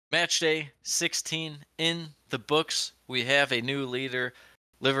Match day 16 in the books. We have a new leader.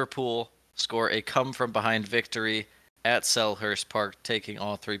 Liverpool score a come-from-behind victory at Selhurst Park, taking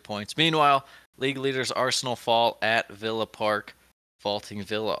all 3 points. Meanwhile, league leaders Arsenal fall at Villa Park, vaulting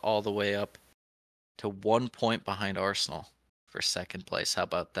Villa all the way up to 1 point behind Arsenal for second place. How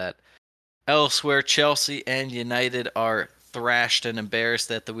about that? Elsewhere, Chelsea and United are thrashed and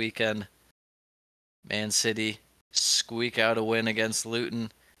embarrassed at the weekend. Man City squeak out a win against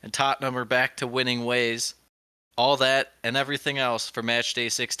Luton, and Tottenham are back to winning ways. All that and everything else for Match Day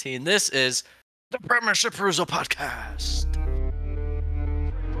 16. This is the Premiership Perusal Podcast.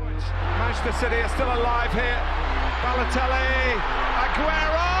 Manchester City are still alive here. Balotelli,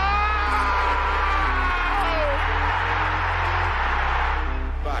 Aguero!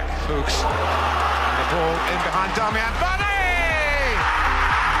 Back, Fuchs, and the ball in behind Damian Vardy!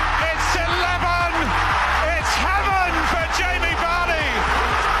 It's 11! It's heaven for Jamie Vardy!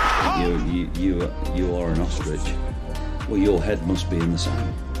 You are an ostrich. Well, your head must be in the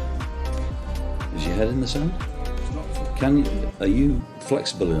sand. Is your head in the sand? Are you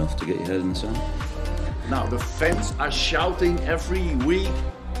flexible enough to get your head in the sand? Now the fans are shouting every week,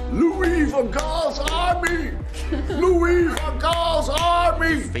 Louis van Gaal's army! Louis van Gaal's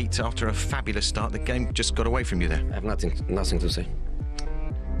army! Feet after a fabulous start, the game just got away from you there. I have nothing to say.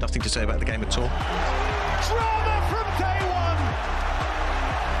 Nothing to say about the game at all. Drama from day one!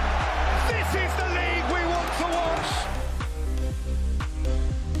 This is the league we want to watch!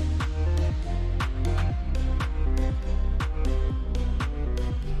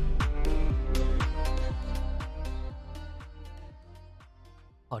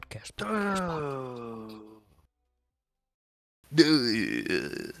 Podcast.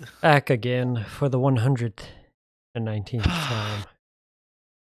 Back again for the 119th time.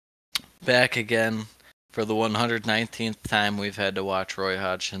 Back again for the 119th time we've had to watch Roy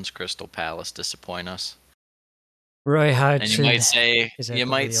Hodgson's Crystal Palace disappoint us. Roy Hodgson. And you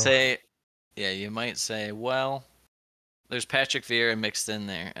might say, well, there's Patrick Vieira mixed in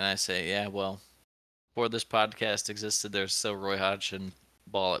there. And I say, yeah, well, before this podcast existed, there's still Roy Hodgson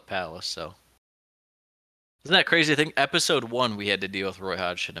ball at Palace, so. Isn't that crazy? I think episode 1 we had to deal with Roy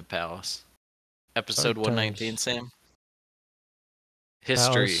Hodgson at Palace. Episode 119, Sam.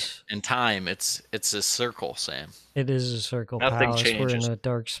 History Palace. and time, it's a circle, Sam. It is a circle. Nothing Palace. changes. We're in a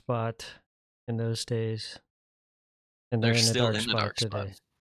dark spot in those days. And they're still in a dark spot today.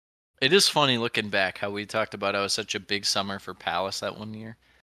 It is funny looking back how we talked about how it was such a big summer for Palace that one year.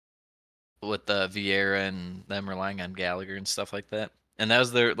 With the Vieira and them relying on Gallagher and stuff like that. And that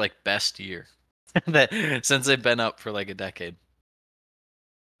was their best year since they've been up for a decade.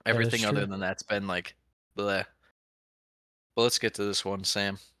 Everything other than that's been bleh. But let's get to this one,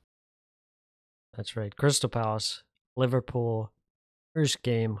 Sam. That's right. Crystal Palace, Liverpool, first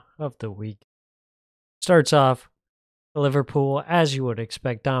game of the week. Starts off Liverpool, as you would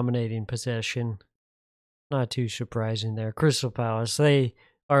expect, dominating possession. Not too surprising there. Crystal Palace, they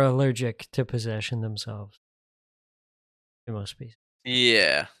are allergic to possession themselves. It must be.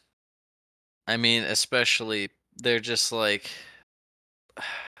 Yeah. I mean, especially, they're just I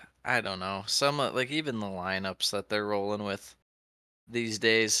don't know. Some, even the lineups that they're rolling with these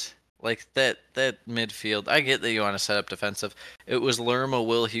days, that midfield. I get that you want to set up defensive. It was Lerma,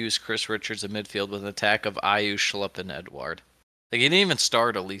 Will Hughes, Chris Richards in midfield with an attack of Ayew, Schlupp, and Edouard. You didn't even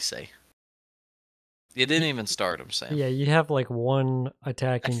start Elise. You didn't even start him, Sam. Yeah, you have one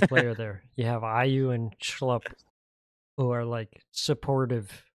attacking player there. You have Ayew and Schlupp, who are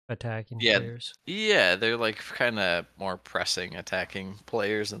supportive attacking players. Yeah, they're kind of more pressing attacking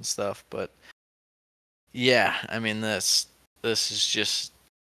players and stuff. But yeah, I mean this is just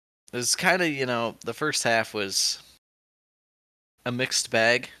kind of the first half was a mixed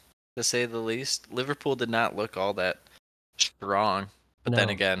bag to say the least. Liverpool did not look all that strong, but then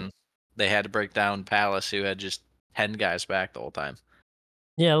again, they had to break down Palace, who had just 10 guys back the whole time.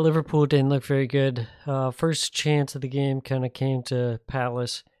 Yeah, Liverpool didn't look very good. First chance of the game kind of came to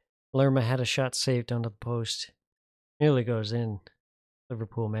Palace. Lerma had a shot saved onto the post. Nearly goes in.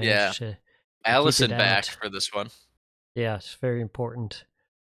 Liverpool managed to Alisson keep it back out. for this one. Yes, very important.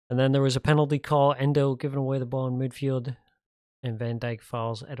 And then there was a penalty call. Endo giving away the ball in midfield. And Van Dijk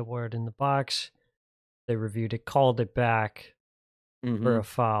fouls Edouard in the box. They reviewed it, called it back for a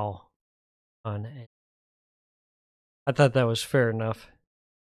foul on it. I thought that was fair enough.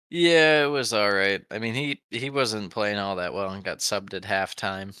 Yeah, it was all right. I mean, he wasn't playing all that well and got subbed at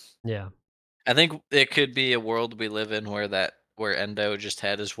halftime. Yeah. I think it could be a world we live in where Endo just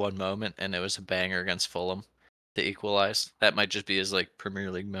had his one moment and it was a banger against Fulham to equalize. That might just be his Premier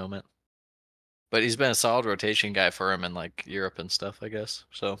League moment. But he's been a solid rotation guy for him in like Europe and stuff, I guess.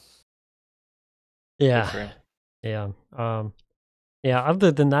 So good for him. Yeah. Yeah,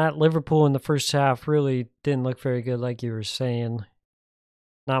 other than that, Liverpool in the first half really didn't look very good, like you were saying.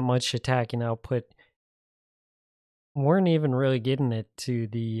 Not much attacking output. Weren't even really getting it to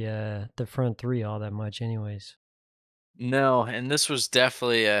the front three all that much anyways. No, and this was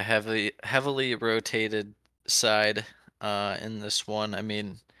definitely a heavily rotated side in this one. I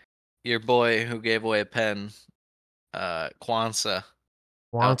mean, your boy who gave away a pen, Kwanzaa out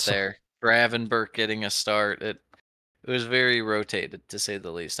Wansa. there, Gravenberch getting a start. It was very rotated to say the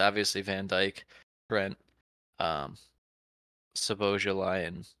least. Obviously Van Dijk, Trent, um, Szoboszlai,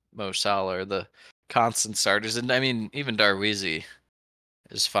 and Mo Salah are the constant starters, and I mean even Darweezy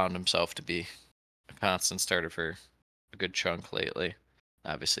has found himself to be a constant starter for a good chunk lately.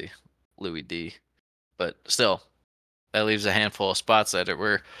 Obviously, Louis D, but still, that leaves a handful of spots that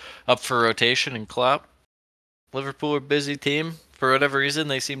were up for rotation. And Klopp, Liverpool are a busy team for whatever reason.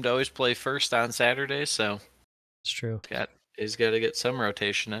 They seem to always play first on Saturdays, so It's true. he's got to get some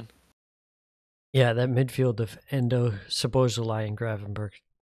rotation in. Yeah, that midfield of Endo, Szoboszlai, and Gravenberch.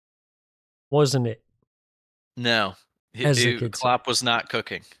 Wasn't it? No, As the kids say. Klopp was not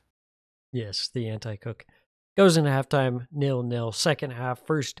cooking. Yes, the anti-cook. Goes into halftime, 0-0. Second half,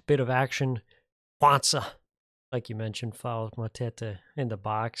 first bit of action. Kwanzaa, like you mentioned, fouls Mateta in the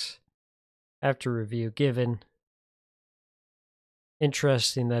box. After review given.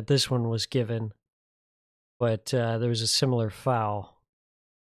 Interesting that this one was given, but there was a similar foul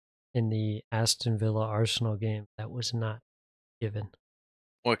in the Aston Villa Arsenal game that was not given.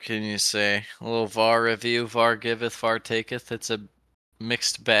 What can you say? A little VAR review. VAR giveth, VAR taketh. It's a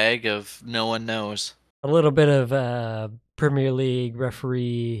mixed bag of no one knows. A little bit of Premier League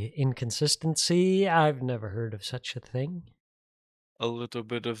referee inconsistency. I've never heard of such a thing. A little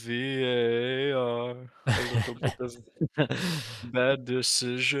bit of VAR. A little bit of bad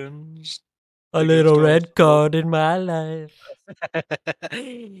decisions. A against little red Arsenal. card in my life.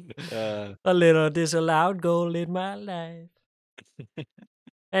 Uh, A little disallowed goal in my life.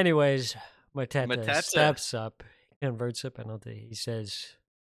 Anyways, Mateta steps up, converts a penalty. He says,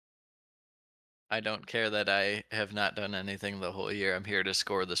 I don't care that I have not done anything the whole year. I'm here to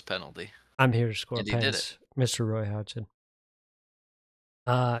score this penalty. I'm here to score And he did pens, Mr. Roy Hodgson.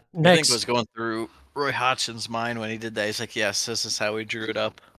 I think was Next, going through Roy Hodgson's mind when he did that. He's like, yes, this is how we drew it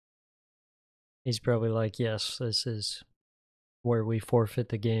up. he's probably like, yes, this is where we forfeit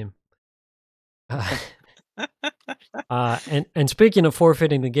the game. And speaking of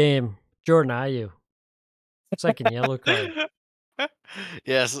forfeiting the game, Jordan Ayew, second yellow card.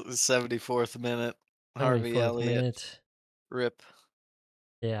 Yes, 74th minute. Harvey 74th Elliott. minute. Rip.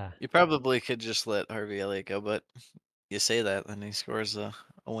 Yeah. You probably could just let Harvey Elliott go, but you say that, and he scores a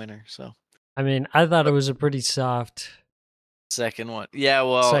winner. So I mean, I thought it was a pretty soft second one. Yeah,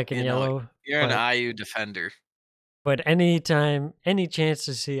 well, second you know, yellow. you're an IU defender. But any chance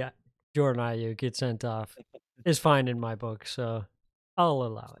to see Jordan Ayew get sent off is fine in my book, so I'll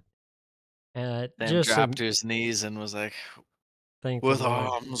allow it. Then Just dropped to his knees and was like, thank with the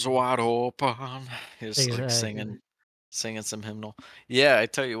Lord. arms wide open. He was like singing some hymnal. Yeah, I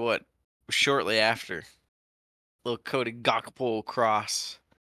tell you what, shortly after, little Cody Gakpo cross,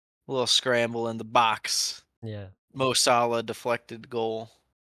 a little scramble in the box. Yeah. Mo Salah deflected goal.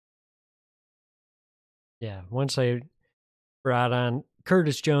 Yeah. Once I brought on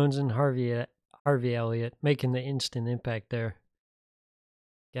Curtis Jones and Harvey Elliott, making the instant impact there.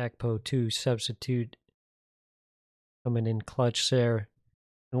 Gakpo, too, substitute coming in clutch there.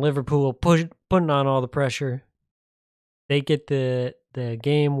 And Liverpool putting on all the pressure. They get the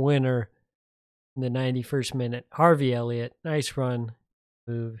game winner in the 91st minute. Harvey Elliott, nice run,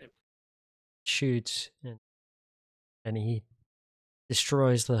 move, shoots, and he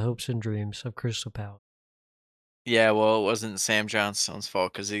destroys the hopes and dreams of Crystal Palace. Yeah, well, it wasn't Sam Johnson's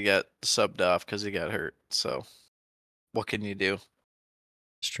fault because he got subbed off because he got hurt. So, what can you do?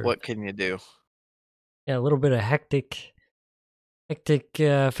 It's true. What can you do? Yeah, a little bit of hectic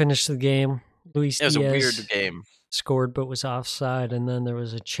finish to the game. Luis It was Diaz a weird game. scored but was offside, and then there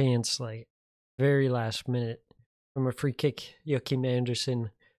was a chance, like, very last minute from a free kick. Joachim Anderson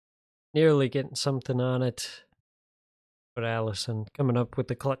nearly getting something on it, but Allison coming up with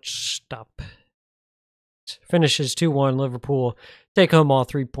the clutch stop. Finishes 2-1. Liverpool take home all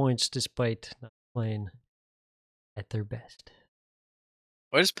 3 points despite not playing at their best.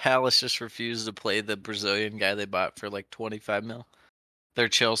 Why does Palace just refuse to play the Brazilian guy they bought for like 25 mil? Their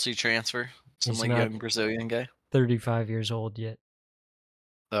Chelsea transfer, some He's like not young Brazilian guy. 35 years old yet.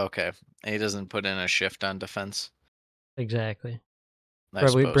 Okay, and he doesn't put in a shift on defense. Exactly. I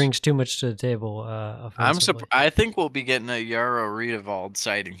Probably suppose. brings too much to the table offensively. I think we'll be getting a Yarrow Riedewald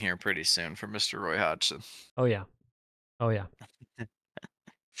sighting here pretty soon for Mr. Roy Hodgson. Oh yeah. Oh yeah.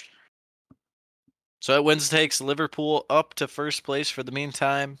 So that wins takes Liverpool up to first place for the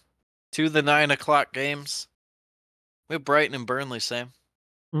meantime. To the 9 o'clock games. We have Brighton and Burnley, Sam.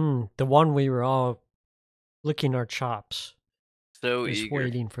 The one we were all licking our chops, So just eager.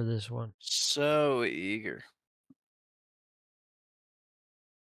 waiting for this one. So eager.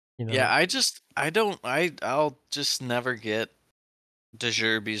 You know, Yeah, I'll just never get De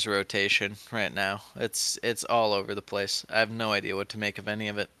Zerbi's rotation right now. It's all over the place. I have no idea what to make of any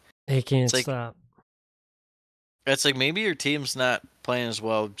of it. they can't It's like stop. it's like maybe your team's not playing as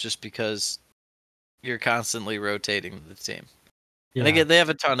well just because you're constantly rotating the team. And Yeah. again, they have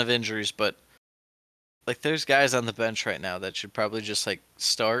a ton of injuries, but like there's guys on the bench right now that should probably just like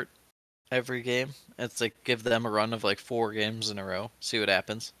start every game. It's like give them a run of like 4 games in a row, see what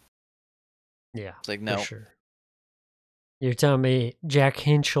happens. Yeah. It's like For no, sure. You're telling me Jack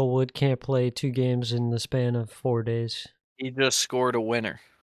Hinchelwood can't play 2 games in the span of 4 days? he just scored a winner.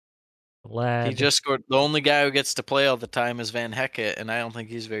 He Lad, just scored. The only guy who gets to play all the time is Van Hecke, and I don't think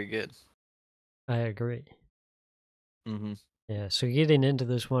he's very good. I agree. Mm-hmm. Yeah, so getting into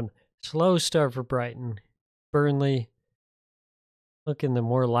this one, slow start for Brighton. Burnley looking the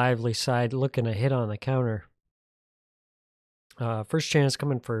more lively side, looking a hit on the counter. First chance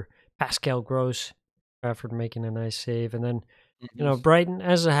coming for Pascal Gross. Trafford making a nice save. And then, Brighton,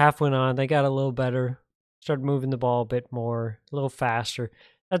 as the half went on, they got a little better. Started moving the ball a bit more, a little faster.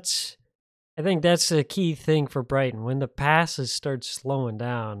 I think that's the key thing for Brighton. When the passes start slowing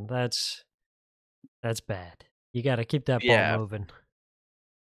down, that's bad. You got to keep that ball Yeah, moving.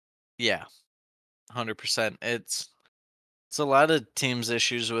 yeah, 100%. It's a lot of teams'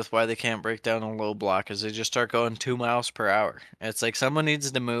 issues with why they can't break down a low block is they just start going 2 miles per hour. It's like someone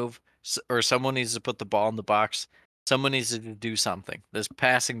needs to move, or someone needs to put the ball in the box. Someone needs to do something. This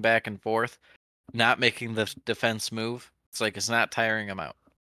passing back and forth, not making the defense move. It's like it's not tiring them out.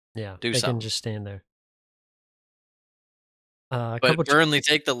 Yeah, Do they can something. just stand there. A But couple, Burnley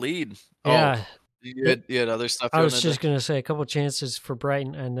take the lead. Oh, yeah. you had other stuff I you was wanted to. just gonna say a couple chances for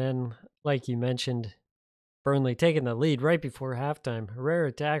Brighton, and then, like you mentioned, Burnley taking the lead right before halftime. A rare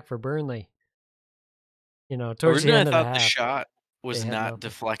attack for Burnley. Towards the Originally, I end of the thought the half, shot they was had it not open.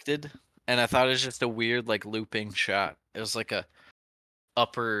 deflected, and I thought it was just a weird, like, looping shot. It was like a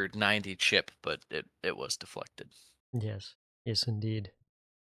upper 90 chip, but it was deflected. Yes, yes, indeed.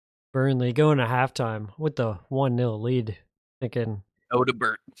 Burnley going to halftime with the 1-0 lead, thinking,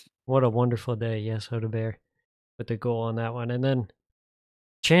 Odebert. what a wonderful day. Yes, Odebear with the goal on that one. And then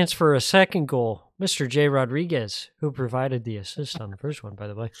chance for a second goal. Mr. J. Rodriguez, who provided the assist on the first one, by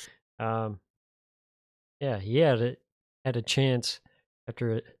the way. Yeah, he had a chance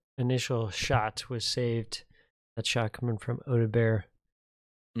after initial shot was saved. That shot coming from Odebear.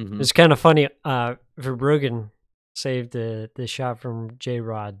 Mm-hmm. It's kind of funny. Verbruggen saved the shot from J.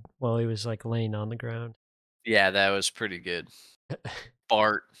 Rod while he was like laying on the ground. Yeah, that was pretty good.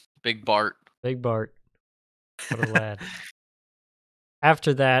 Bart. Big Bart. Big Bart. What a lad.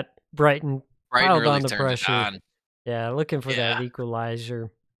 After that, Brighton Brighton piled really on the turned it pressure. on. Yeah, looking for that Yeah. equalizer.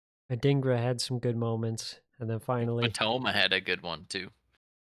 Adingra had some good moments. And then finally, Matoma had a good one, too.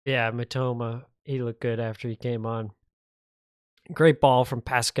 yeah, Matoma, he looked good after he came on. Great ball from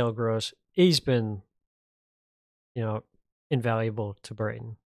Pascal Gross. He's been, invaluable to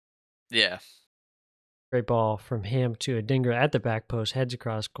Brighton. Yeah. Great ball from him to Adingra at the back post, heads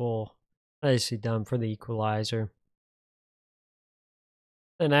across goal. Nicely done for the equalizer.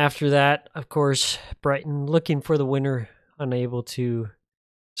 Then after that, of course, Brighton looking for the winner, unable to.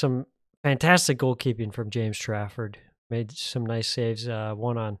 Some fantastic goalkeeping from James Trafford. Made some nice saves,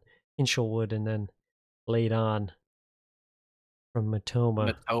 one on Hinchelwood and then laid on from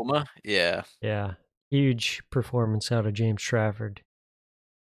Matoma. Matoma? Yeah. Yeah, huge performance out of James Trafford.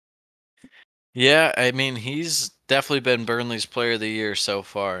 Yeah, I mean, he's definitely been Burnley's player of the year so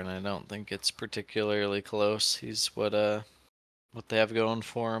far, and I don't think it's particularly close. He's what they have going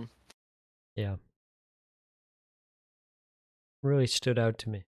for him. Yeah. Really stood out to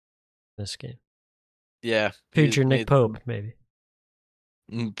me in this game. Yeah. Future Nick Pope, maybe.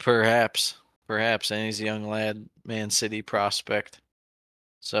 Perhaps. And he's a young lad, Man City prospect.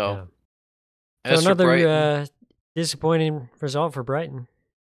 So, Yeah. So as for Brighton, another disappointing result for Brighton.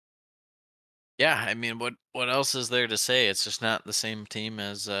 yeah, I mean, what else is there to say? It's just not the same team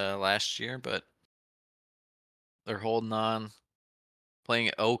as last year, but they're holding on, playing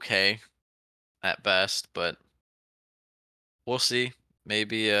it okay at best, but we'll see.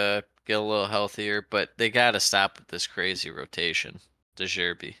 Maybe get a little healthier, but they got to stop with this crazy rotation. De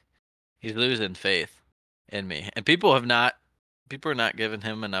Zerbi. He's losing faith in me, and people are not giving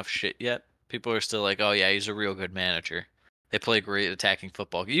him enough shit yet. People are still like, oh yeah, he's a real good manager. They play great attacking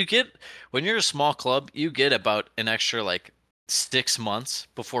football. You get when you're a small club, you get about an extra like 6 months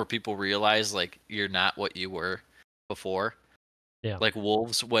before people realize like you're not what you were before. Yeah. Like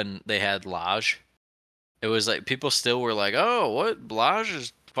Wolves when they had Lage, it was like people still were like, "Oh, what? Lage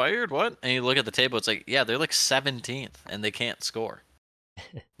is fired? What?" And you look at the table, it's like, yeah, they're like 17th and they can't score.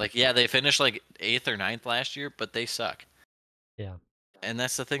 Like, yeah, they finished like 8th or 9th last year, but they suck. Yeah. And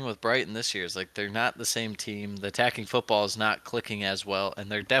that's the thing with Brighton this year is like they're not the same team. The attacking football is not clicking as well, and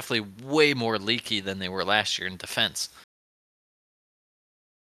they're definitely way more leaky than they were last year in defense.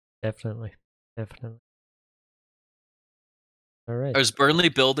 Definitely. Definitely. All right. Is Burnley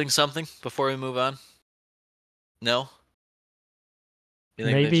building something before we move on? No? You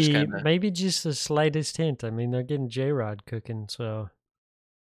think they just kind of... Maybe just the slightest hint. I mean, they're getting J-Rod cooking, so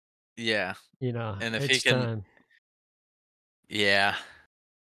Yeah. And if he it's can... time. Yeah.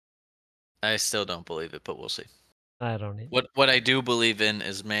 I still don't believe it, but we'll see. I don't need. What I do believe in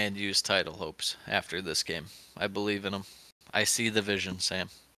is Man U's title hopes after this game. I believe in them. I see the vision, Sam.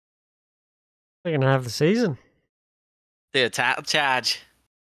 They're gonna have the season. The title charge.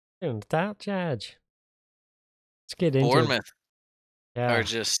 They're gonna title charge. Let's get into it. Bournemouth Yeah. are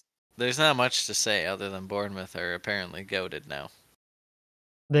just... There's not much to say other than Bournemouth are apparently goated now.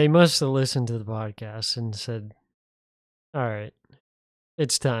 They must have listened to the podcast and said, "All right,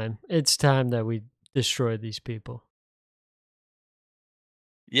 it's time. It's time that we destroy these people.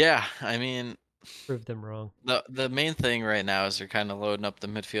 Yeah, I mean, Prove them wrong." the main thing right now is they're kind of loading up the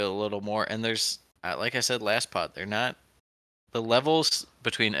midfield a little more, and there's like I said last pod, they're not... The levels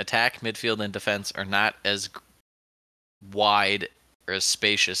between attack, midfield, and defense are not as wide or as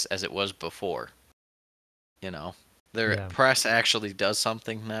spacious as it was before. You know, their Yeah. press actually does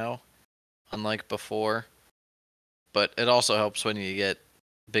something now, unlike before. But it also helps when you get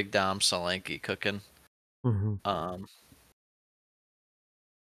Big Dom Solanke cooking. Mm-hmm.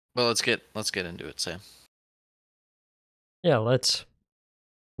 Well, let's get into it, Sam. Yeah, let's.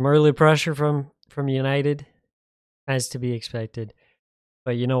 Some early pressure from United, as to be expected.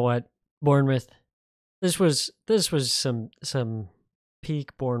 But you know what, Bournemouth, this was some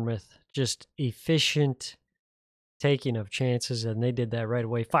peak Bournemouth, just efficient taking of chances, and they did that right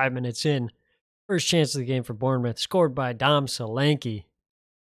away. 5 minutes in, first chance of the game for Bournemouth, scored by Dom Solanke,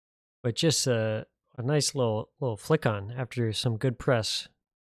 but just a nice little flick on after some good press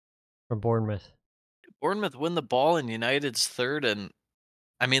from Bournemouth. Bournemouth win the ball in United's third, and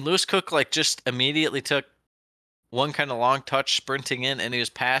I mean Lewis Cook like just immediately took one kind of long touch sprinting in, and he was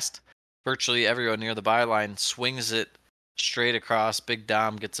past virtually everyone near the byline, swings it straight across. Big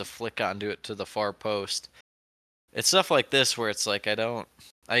Dom gets a flick onto it to the far post. It's stuff like this where it's like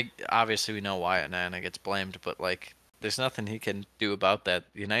obviously we know why Nana gets blamed, but like there's nothing he can do about that.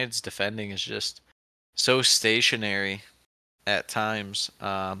 United's defending is just so stationary at times.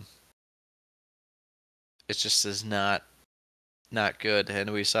 It just is not good,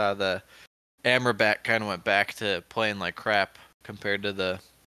 and we saw the Amrabat kind of went back to playing like crap compared to the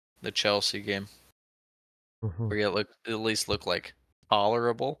Chelsea game, where he at least looked like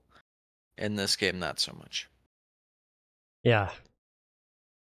tolerable. In this game, not so much. Yeah,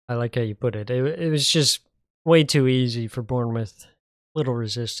 I like how you put it. It was just way too easy for Bournemouth. Little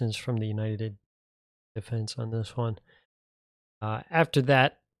resistance from the United defense on this one. After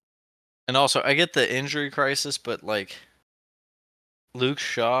that, and also I get the injury crisis, but like Luke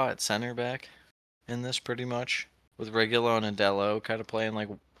Shaw at center back in this pretty much, with Reguilon and Dello kind of playing like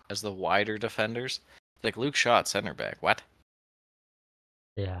as the wider defenders. Like Luke Shaw at center back. What?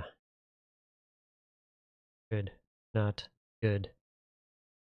 Yeah. Good. Not good.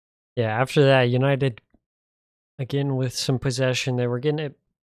 Yeah, after that, United, again, with some possession, they were getting it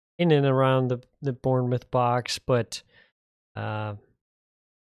in and around the Bournemouth box, but, not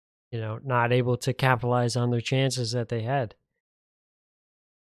able to capitalize on their chances that they had.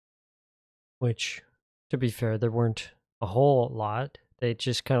 Which, to be fair, there weren't a whole lot. They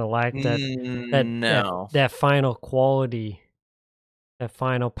just kind of lacked that final quality, that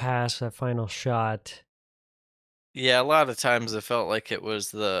final pass, that final shot. Yeah, a lot of times it felt like it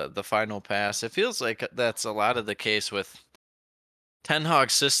was the final pass. It feels like that's a lot of the case with Ten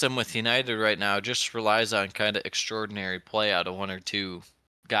Hag's system with United right now. Just relies on kind of extraordinary play out of one or two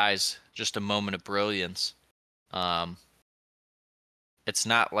guys, just a moment of brilliance. It's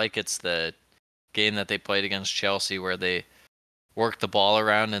not like it's the game that they played against Chelsea where they work the ball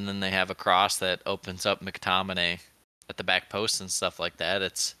around and then they have a cross that opens up McTominay at the back post and stuff like that.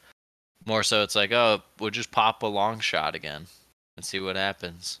 It's more so it's like, oh, we'll just pop a long shot again. and see what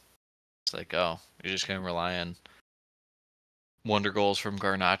happens. It's like, oh, you're just gonna rely on wonder goals from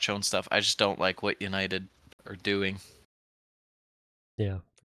Garnacho and stuff. I just don't like what United are doing. Yeah,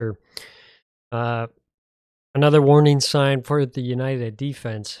 for sure. Another warning sign for the United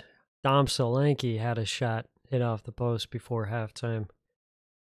defense. Dom Solanke had a shot hit off the post before halftime.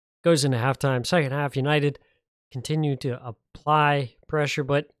 Goes into halftime. Second half, United continue to apply pressure,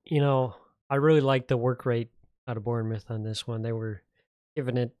 but, I really like the work rate out of Bournemouth on this one. They were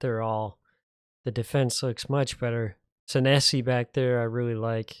giving it their all. The defense looks much better. Senesi back there, I really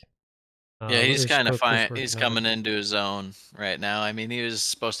like. Yeah, he's Lewis kind of Cook was fine. working He's hard. coming into his own right now. I mean, he was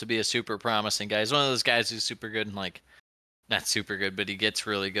supposed to be a super promising guy. He's one of those guys who's super good in not super good, but he gets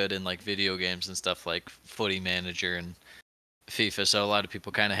really good in video games and stuff like Footy Manager and FIFA. So a lot of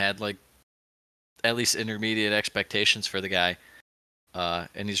people kind of had at least intermediate expectations for the guy,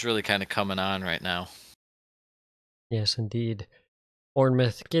 and he's really kind of coming on right now. Yes, indeed.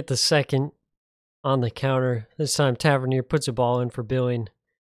 Bournemouth get the second on the counter. This time Tavernier puts a ball in for Billing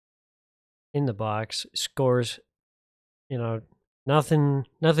in the box, scores. Nothing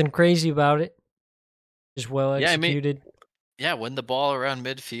crazy about it. Just well executed. Win the ball around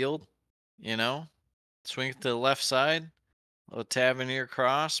midfield, swing it to the left side, little Tavernier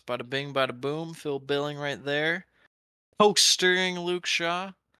cross, bada bing, bada boom, Phil Billing right there, postering Luke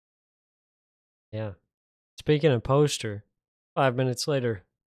Shaw. Yeah. Speaking of poster, 5 minutes later,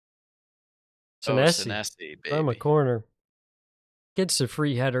 Senesi from a baby. corner gets the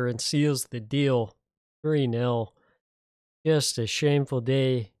free header and seals the deal. 3-0. Just a shameful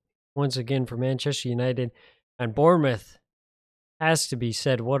day once again for Manchester United. And Bournemouth, has to be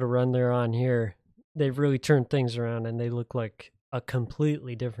said, what a run they're on here. They've really turned things around and they look like a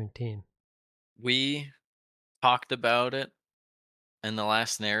completely different team. We talked about it in the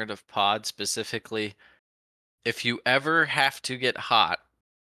last narrative pod specifically. If you ever have to get hot,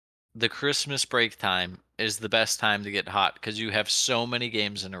 the Christmas break time is the best time to get hot because you have so many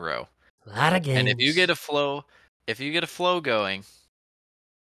games in a row. A lot of games. And if you get a flow going,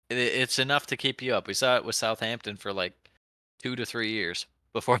 it's enough to keep you up. We saw it with Southampton for 2 to 3 years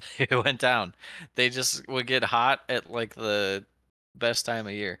before they went down. They just would get hot at the best time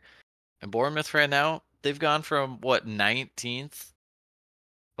of year. And Bournemouth right now, they've gone from 19th,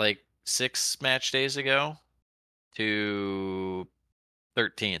 6 match days ago, to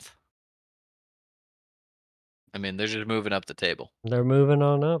 13th. I mean, they're just moving up the table. They're moving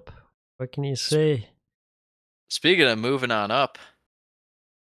on up. What can you say? Speaking of moving on up,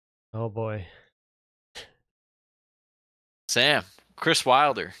 Oh boy. Sam, Chris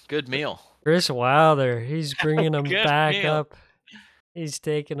Wilder, good meal. Chris Wilder, he's bringing them Good back meal. up. He's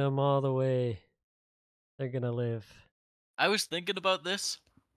taking them all the way. They're going to live. I was thinking about this,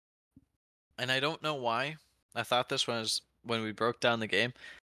 and I don't know why. I thought this was when we broke down the game.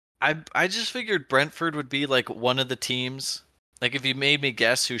 I just figured Brentford would be one of the teams. If you made me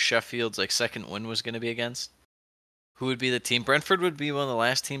guess who Sheffield's second win was going to be against, who would be the team? Brentford would be one of the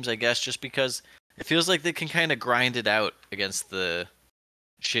last teams, I guess, just because it feels like they can kind of grind it out against the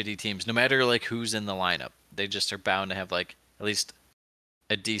shitty teams, no matter who's in the lineup. They just are bound to have at least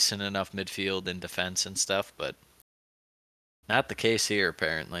a decent enough midfield and defense and stuff, but not the case here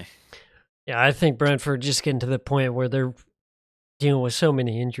apparently. Yeah, I think Brentford just getting to the point where they're dealing with so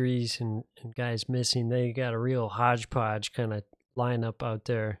many injuries and guys missing. They got a real hodgepodge kind of lineup out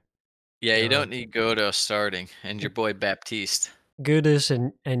there. Yeah, you don't need Godo starting, and your boy Baptiste. Gudis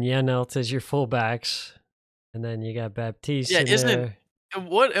and Yenelt as your fullbacks, and then you got Baptiste in there. And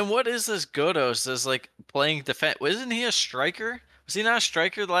what is this Godos as playing defense? Isn't he a striker? Was he not a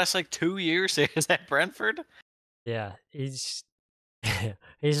striker the last 2 years? Is that Brentford? Yeah, he's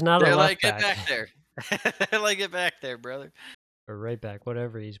not a left back. Get back there. They're get back there, brother. Or right back,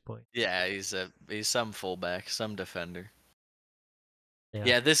 whatever he's playing. Yeah, he's some fullback, some defender. Yeah.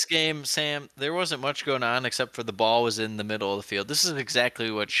 Yeah, this game, Sam, there wasn't much going on except for the ball was in the middle of the field. This is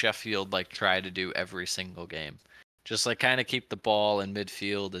exactly what Sheffield try to do every single game. Just kind of keep the ball in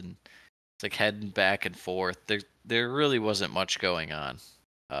midfield and it's heading back and forth. There really wasn't much going on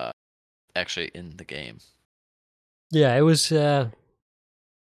actually in the game. Yeah, it was a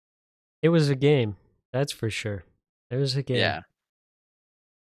game. That's for sure. It was a game. Yeah.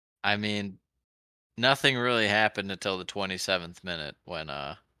 I mean, nothing really happened until the 27th minute when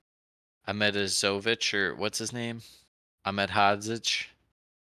Ahmed Zovic, or what's his name? Ahmed Hadzic.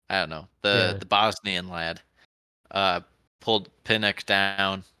 I don't know. The Bosnian lad pulled Pinnock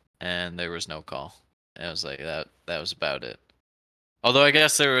down and there was no call. It was that was about it. Although I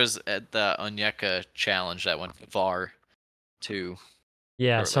guess there was at the Onyeka challenge that went VAR too.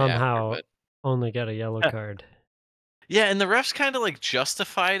 Yeah, somehow after, only got a yellow card. Yeah, and the refs kind of like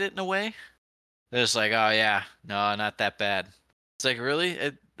justified it in a way. They're just like, oh yeah, no, not that bad. It's like, really?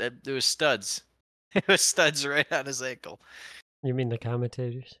 It was studs. It was studs right on his ankle. You mean the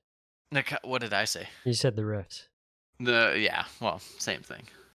commentators? What did I say? You said the refs. Yeah, well, same thing.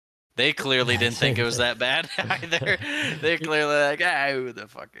 They clearly didn't think Same it was thing. that bad either. They clearly like, who the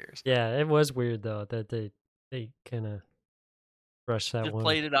fuck cares? Yeah, it was weird though that they kind of rushed that Just one.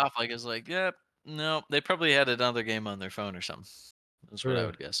 played it off like it's like, yep, no. They probably had another game on their phone or something. That's what I True,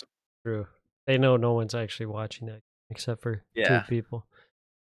 would guess. true. They know no one's actually watching that except for two Yeah. people.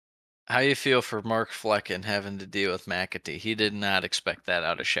 How you feel for Mark Flecken having to deal with McAtee? He did not expect that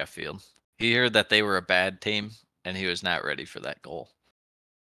out of Sheffield. He heard that they were a bad team, and he was not ready for that goal.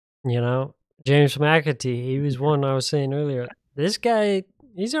 You know, James McAtee, he was one I was saying earlier. This guy,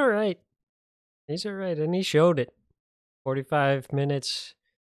 he's all right. He's all right, and he showed it. 45 minutes,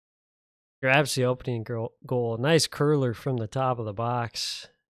 grabs the opening goal. Nice curler from the top of the box.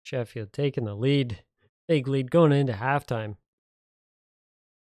 Sheffield taking the lead. Big lead going into halftime.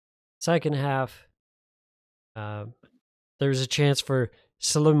 Second half, there's a chance for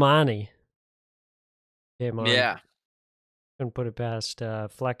Soleimani. Came on. Yeah. Couldn't put it past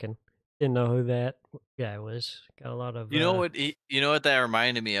Flecken. Didn't know who that guy was. Got a lot of You know what? You know what that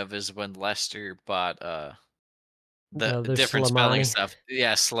reminded me of is when Leicester bought the there's different spelling Soleimani. stuff.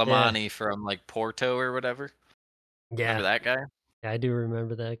 Yeah, Slimani from like Porto or whatever. Remember Yeah, that guy? I do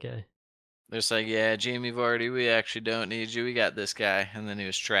remember that guy. They're just like, yeah, Jamie Vardy, we actually don't need you. We got this guy, and then he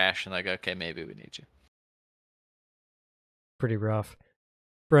was trash, and like, okay, maybe we need you. Pretty rough.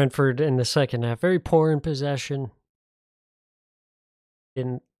 Brentford in the second half, very poor in possession.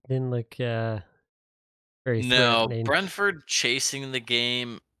 Didn't look very No, threatening. Brentford chasing the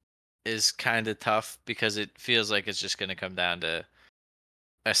game is kind of tough because it feels like it's just going to come down to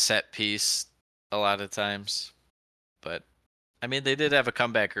a set piece a lot of times. But I mean, they did have a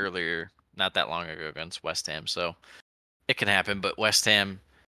comeback earlier, not that long ago against West Ham, so it can happen. But West Ham,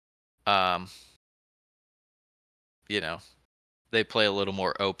 um, you know, they play a little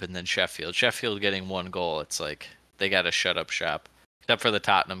more open than Sheffield. Sheffield getting one goal, it's like they got to shut up shop. Except for the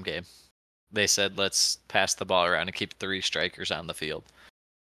Tottenham game, they said let's pass the ball around and keep 3 strikers on the field.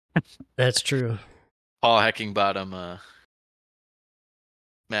 That's true. Paul Heckingbottom,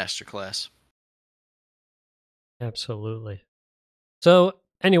 masterclass. Absolutely. So,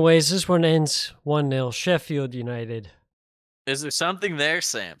 anyways, this one ends 1-0 Sheffield United. Is there something there,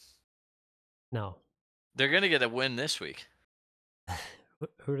 Sam? No. They're gonna get a win this week.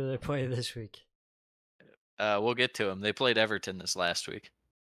 Who do they play this week? We'll get to them. They played Everton this last week.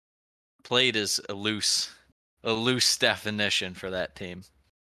 Played is a loose definition for that team.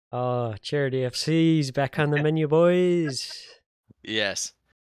 Oh, Charity FC's back on the menu, boys. Yes.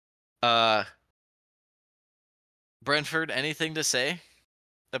 Brentford, anything to say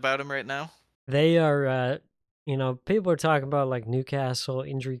about him right now? They are, people are talking about like Newcastle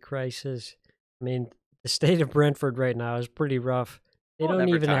injury crisis. I mean, the state of Brentford right now is pretty rough. They don't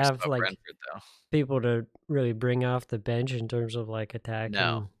Never even talks have about like Brentford, though. people to really bring off the bench in terms of like attack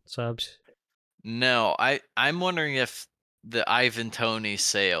and subs. No, I'm wondering if the Ivan Toney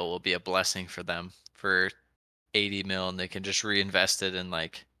sale will be a blessing for them for 80 mil, and they can just reinvest it in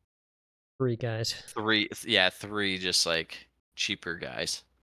like 3 guys. three just like cheaper guys.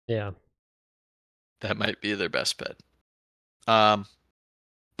 Yeah. That might be their best bet.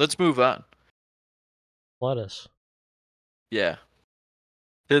 Let's move on. Let us. Yeah.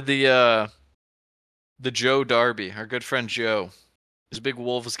 The Joe Darby, our good friend Joe, is a big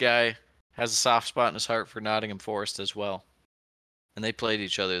Wolves guy, has a soft spot in his heart for Nottingham Forest as well. And they played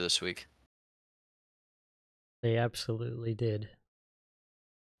each other this week. They absolutely did.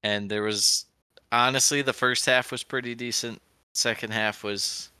 And there was, honestly, the first half was pretty decent. Second half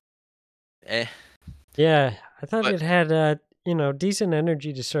was Yeah, I thought it had decent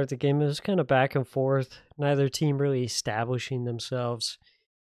energy to start the game. It was kind of back and forth. Neither team really establishing themselves.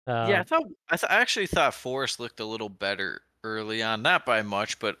 Yeah, I actually thought Forest looked a little better early on, not by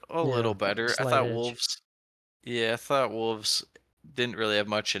much, but a little better. I slight thought edge. Wolves. Yeah, I thought Wolves didn't really have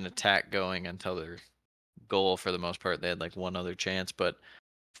much in attack going until their goal for the most part. They had like one other chance, but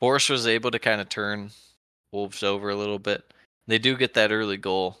Forest was able to kind of turn Wolves over a little bit. They do get that early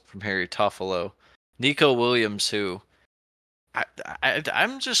goal from Harry Toffolo. Nico Williams, who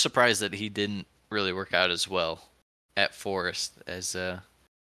I'm just surprised that he didn't really work out as well at Forest as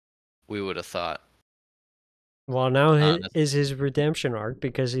we would have thought. Well, now is his redemption arc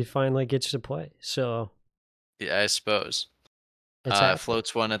because he finally gets to play. So yeah, I suppose.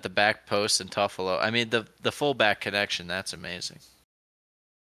 Floats one at the back post and Toffolo. I mean, the fullback connection, that's amazing.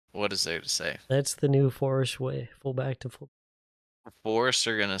 What is there to say? That's the new Forest way. Fullback to full. Forest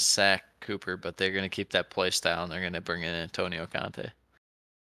are gonna sack Cooper, but they're gonna keep that play style, and they're gonna bring in Antonio Conte.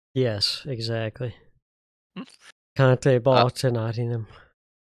 Yes, exactly. Conte ball to Nottingham.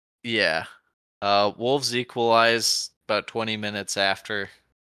 Yeah. Wolves equalize about 20 minutes after.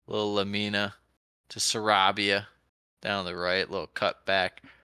 Little Lamina to Sarabia down the right, little cut back.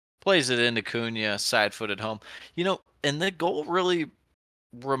 Plays it into Cunha, side-footed home. And the goal really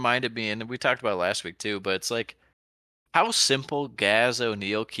reminded me, and we talked about it last week too, but it's like how simple Gaz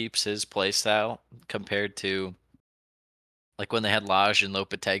O'Neill keeps his play style compared to like when they had Lage and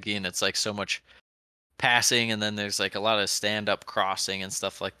Lopetegui, and it's like so much passing, and then there's like a lot of stand-up crossing and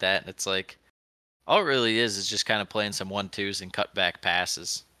stuff like that. And it's like all it really is just kind of playing some 1-2s and cut back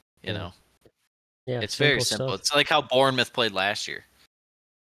passes. You Yeah. know, Yeah, it's very simple simple. stuff. It's like how Bournemouth played last year.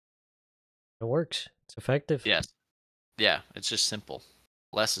 It works. It's effective. Yes. Yeah, it's just simple.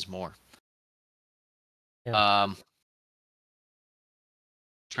 Less is more. Yeah.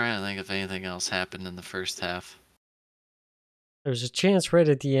 Trying to think if anything else happened in the first half. There was a chance right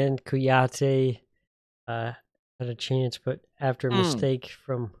at the end. Kouyaté had a chance, but after a mistake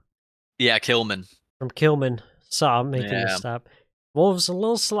from Yeah, Kilman. Kilman, saw him making the Yeah. stop. Wolves a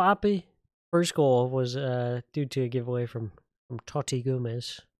little sloppy. First goal was due to a giveaway from Totti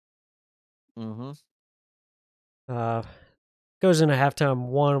Gomez. Mm-hmm. Goes into halftime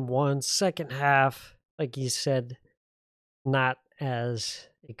 1-1. Second half, like you said, not as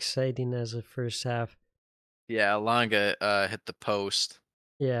exciting as the first half. Yeah, Alanga hit the post.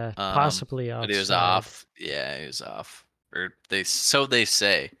 Yeah, possibly offside. But he was off. Yeah, he was off. Or so they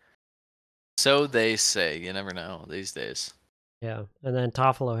say. So they say. You never know these days. Yeah, and then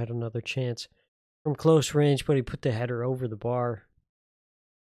Toffolo had another chance from close range, but he put the header over the bar.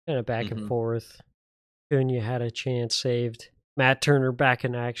 Kind of back and forth. Cunha had a chance saved. Matt Turner back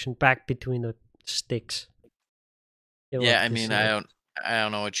in action, back between the sticks. Yeah, I mean, I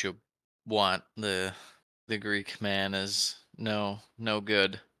don't know what you want. The Greek man is no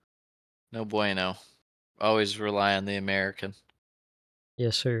good. No bueno. Always rely on the American.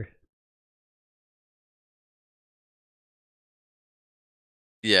 Yes, sir.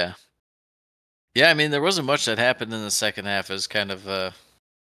 Yeah. Yeah, I mean, there wasn't much that happened in the second half. It was kind of a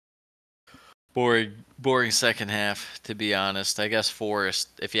boring second half, to be honest. I guess Forest,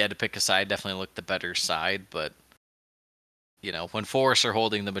 if you had to pick a side, definitely looked the better side. But, when Forest are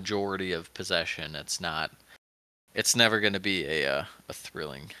holding the majority of possession, it's never going to be a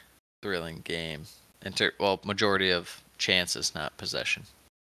thrilling game. Majority of chances, not possession.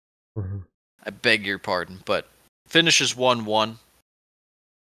 Mm-hmm. I beg your pardon, but finishes 1-1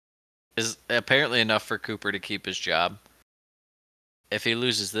 is apparently enough for Cooper to keep his job. If he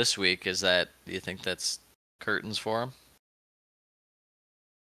loses this week, do you think that's curtains for him?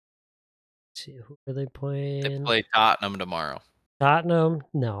 Let's see, who are they playing? They play Tottenham tomorrow. Tottenham?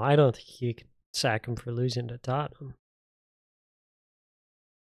 No, I don't think you could sack him for losing to Tottenham.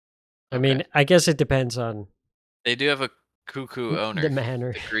 I mean, I guess it depends on. They do have a cuckoo owner. The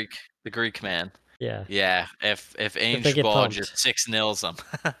manner. The Greek man. Yeah. Yeah. If they get Ball pumped. just 6-0s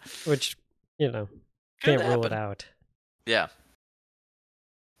them. Which, can't Could rule it happen. out. Yeah.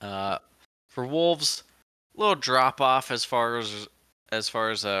 For Wolves, a little drop off as far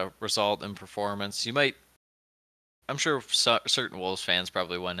as a result and performance. I'm sure certain Wolves fans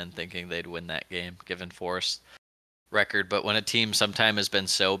probably went in thinking they'd win that game, given Forest record. But when a team sometime has been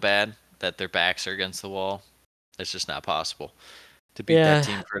so bad that their backs are against the wall, it's just not possible to beat that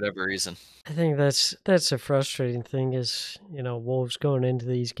team for whatever reason. I think that's a frustrating thing is, Wolves going into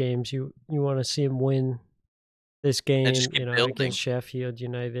these games, you want to see them win this game, against Sheffield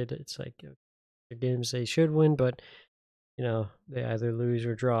United. It's like the games they should win, but, they either lose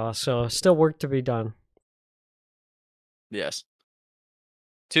or draw. So still work to be done. Yes.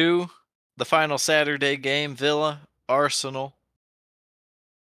 To the final Saturday game, Villa, Arsenal.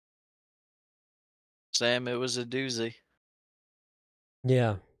 Sam, it was a doozy.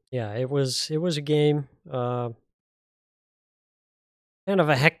 Yeah, it was a game. Kind of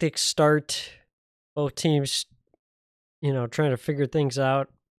a hectic start. Both teams, trying to figure things out.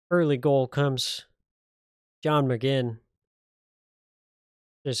 Early goal comes John McGinn,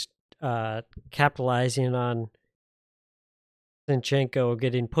 just capitalizing on Zinchenko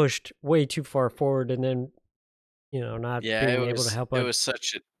getting pushed way too far forward, and then not being able to help. It was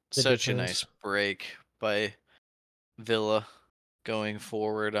such a nice break by Villa going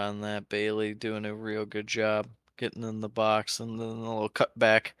forward on that. Bailey doing a real good job getting in the box, and then a little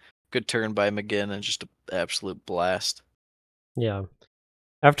cutback. Good turn by McGinn, and just an absolute blast. Yeah.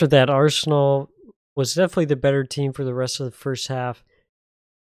 After that, Arsenal was definitely the better team for the rest of the first half.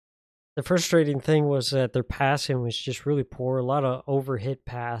 The frustrating thing was that their passing was just really poor. A lot of overhit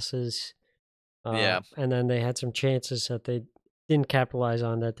passes. Yeah. And then they had some chances that they didn't capitalize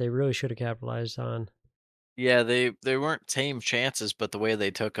on that they really should have capitalized on. Yeah, they weren't tame chances, but the way they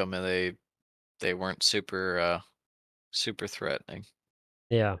took them, and they weren't super threatening.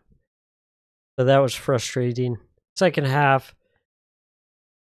 Yeah. So that was frustrating. Second half,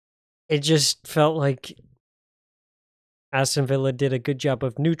 it just felt like Aston Villa did a good job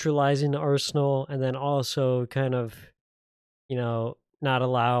of neutralizing Arsenal and then also kind of, not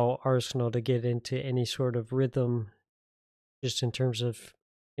allow Arsenal to get into any sort of rhythm just in terms of,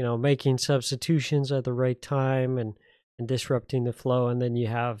 making substitutions at the right time and disrupting the flow. And then you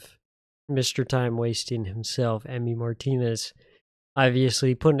have Mr. Time wasting himself, Emi Martinez,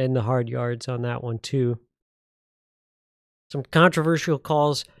 obviously putting in the hard yards on that one too. Some controversial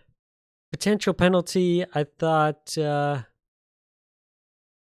calls. Potential penalty, I thought could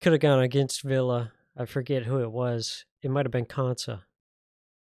have gone against Villa. I forget who it was. It might have been Konsa.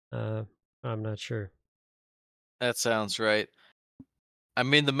 I'm not sure. That sounds right. I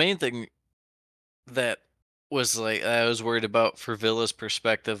mean, the main thing that was like I was worried about for Villa's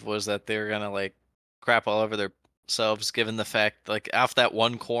perspective was that they were gonna like crap all over themselves, given the fact like off that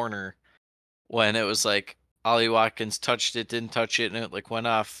one corner when it was like Ollie Watkins touched it, didn't touch it, and it like went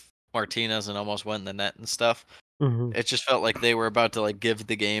off Martinez and almost went in the net and stuff. Hmm. It just felt like they were about to like give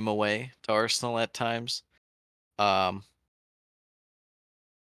the game away to Arsenal at times. Um,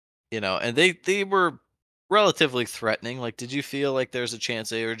 and they were relatively threatening. Like, did you feel like there's a chance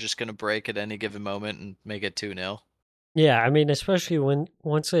they were just gonna break at any given moment and make it 2-0? Yeah, I mean, especially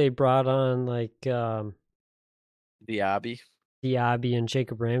once they brought on like Diaby. Diaby and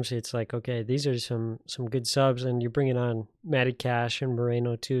Jacob Ramsey, it's like, okay, these are some good subs, and you're bringing on Matty Cash and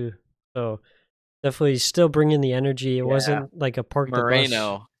Moreno too. So definitely still bringing the energy. It Yeah. wasn't like a park the bus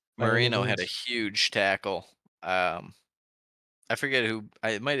Moreno by any Moreno had a means. huge tackle. Um, I forget who.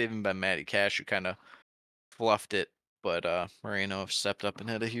 It might have even been Matty Cash who kind of fluffed it, but Moreno stepped up and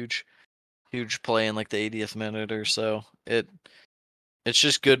had a huge play in like the 80th minute or so. It's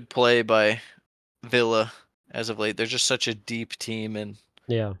just good play by Villa as of late. They're just such a deep team, and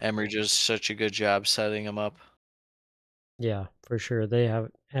Yeah, Emery does such a good job setting them up. yeah, for sure. They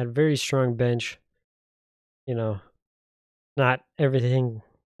have had a very strong bench. You know, not everything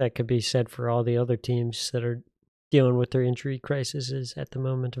that could be said for all the other teams that are dealing with their injury crises at the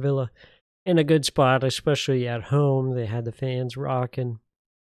moment. Villa in a good spot, especially at home. They had the fans rocking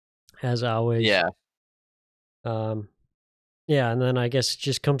as always. Yeah, Um, yeah, and then I guess it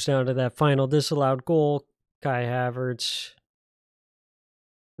just comes down to that final disallowed goal. Kai Havertz,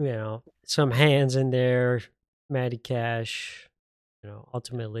 some hands in there. Matty Cash,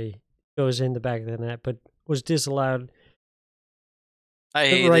 ultimately goes in the back of the net, but was disallowed. I The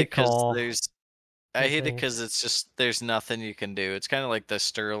hate it right because call, there's. I I hate it think. because it's just there's nothing you can do. It's kind of like the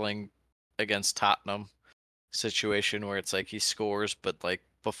Sterling against Tottenham situation where it's like he scores, but like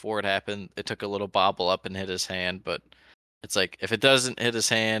before it happened, it took a little bobble up and hit his hand. But it's like if it doesn't hit his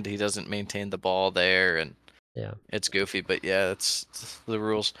hand, he doesn't maintain the ball there, and Yeah, it's goofy. But yeah, it's the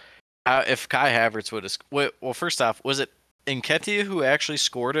rules. If Kai Havertz would have, well, first off, was it Nketiah who actually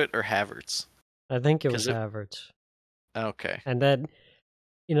scored it or Havertz? I think it was Because it Havertz. okay, And then,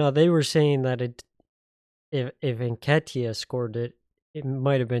 they were saying that if Nketiah scored it, it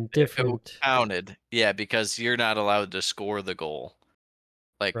might have been it different. counted. Yeah, because you're not allowed to score the goal.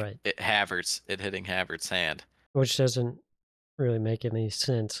 Like Right. It hitting Havertz's hand. Which doesn't really make any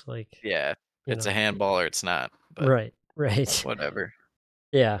sense. Like, Yeah, you it's know, a handball or it's not. But right, right. whatever.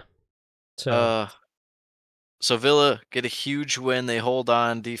 Yeah. So, Uh, so Villa get a huge win. They hold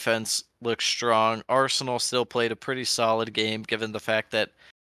on. Defense looks strong. Arsenal still played a pretty solid game, given the fact that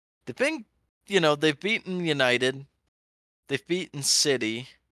they've been, they've beaten United, they've beaten City.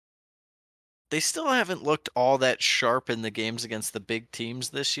 They still haven't looked all that sharp in the games against the big teams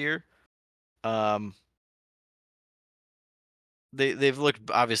this year. Um, they've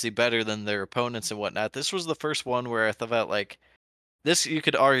looked obviously better than their opponents and whatnot. This was the first one where I thought like this you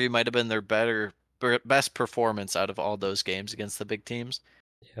could argue might have been their best performance out of all those games against the big teams,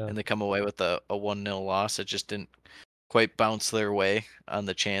 yeah. and they come away with a 1-0 loss. It just didn't quite bounce their way on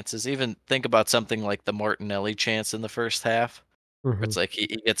the chances. Even think about something like the Martinelli chance in the first half, where Hmm. it's like he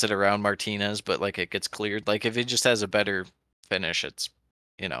gets it around Martinez, but like it gets cleared. Like if he just has a better finish, it's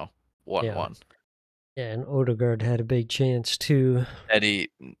you know Yeah. 1-1. Yeah. And Odegaard had a big chance too.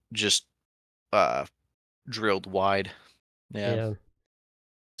 Eddie just uh drilled wide. Yeah. Yeah.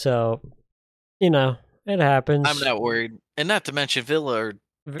 So, it I'm happens. not worried. And not to mention Villa are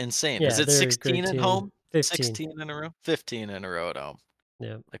V- insane. Is Yeah, it they're a 16 great at team. home? 15. 16 in a row? 15 in a row at home.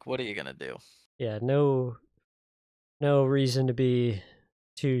 Yeah. Like, what are you gonna do? Yeah, no reason to be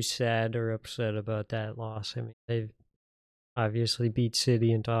too sad or upset about that loss. I mean, they've obviously beat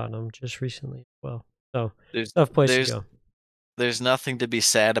City and Tottenham just recently as well. So, There's tough place to there's go. there's nothing to be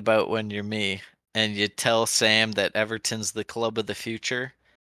sad about when you're me and you tell Sam that Everton's the club of the future,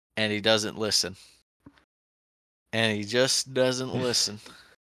 and he doesn't listen. And he just doesn't listen.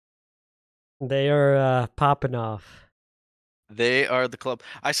 They are popping off. They are the club.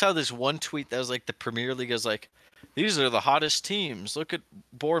 I saw this one tweet that was like the Premier League is like, these are the hottest teams. Look at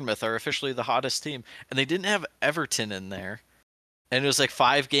Bournemouth are officially the hottest team. And they didn't have Everton in there. And it was like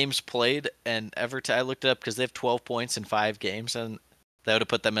 5 games played, and Everton, I looked it up because they have 12 points in 5 games, and that would have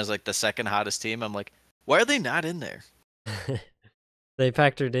put them as like the second hottest team. I'm like, why are they not in there? They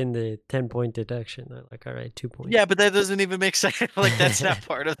factored in the 10-point deduction. They're like, all right, 2 points. Yeah, but that doesn't even make sense. Like, that's not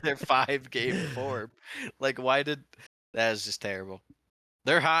part of their 5-game form. Like, why did... That is just terrible.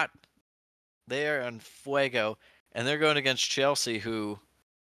 They're hot. They are on fuego, and they're going against Chelsea, who...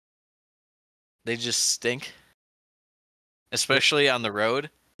 They just stink. Especially on the road.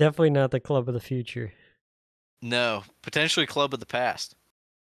 Definitely not the club of the future. No, potentially club of the past.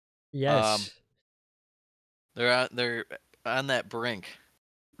 Yes. They're on that brink.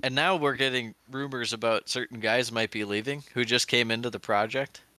 And now we're getting rumors about certain guys might be leaving who just came into the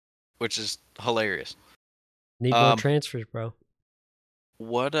project, which is hilarious. Need more transfers, bro.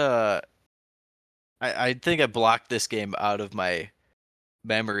 What I think I blocked this game out of my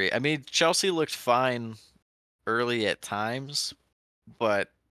memory. I mean, Chelsea looked fine early at times,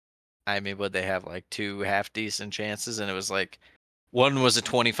 but I mean, would they have like 2 half decent chances? And it was like one was a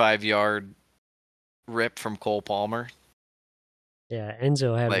 25-yard rip from Cole Palmer. Yeah,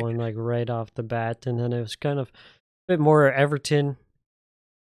 Enzo had Like- one like right off the bat, and then it was kind of a bit more Everton.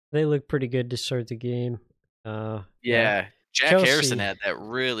 They looked pretty good to start the game. Yeah. Jack Chelsea- Harrison had that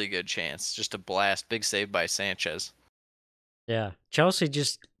really good chance. Just a blast. Big save by Sanchez. Yeah, Chelsea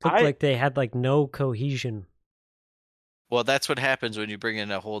just looked like they had like no cohesion. Well, that's what happens when you bring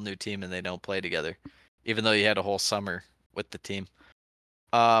in a whole new team and they don't play together, even though you had a whole summer with the team.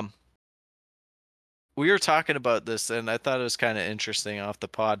 We were talking about this, and I thought it was kind of interesting off the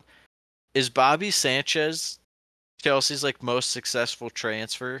pod. Is Bobby Sanchez Chelsea's like most successful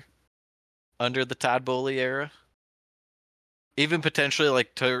transfer under the Todd Bowley era? Even potentially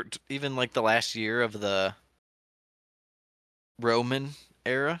like even like the last year of the Roman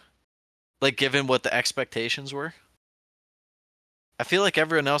era? Like, given what the expectations were? I feel like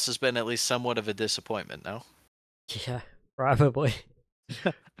everyone else has been at least somewhat of a disappointment, no? Yeah, probably.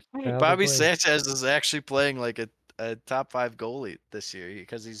 Bobby Sanchez is actually playing like a top 5 goalie this year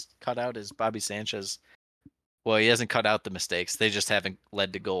because he's cut out his Bobby Sanchez. Well, he hasn't cut out the mistakes. They just haven't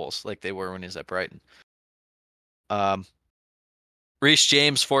led to goals like they were when he was at Brighton. Reece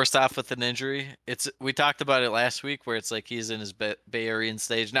James forced off with an injury. We talked about it last week where it's like he's in his Bay Area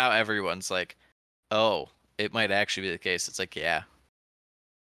stage. Now everyone's like, oh, it might actually be the case. It's like, yeah.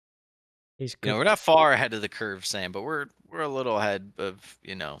 He's we're not far ahead of the curve, Sam, but we're a little ahead of,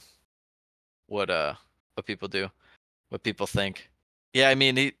 what people do, what people think. Yeah, I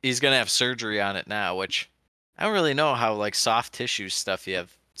mean, he's going to have surgery on it now, which I don't really know how like soft tissue stuff you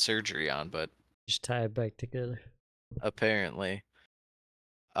have surgery on, but just tie it back together. Apparently.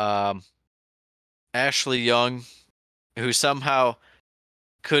 Ashley Young, who somehow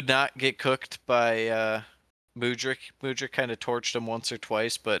could not get cooked by Mudryk. Mudryk kind of torched him once or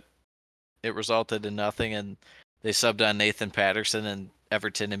twice, but it resulted in nothing, and they subbed on Nathan Patterson, and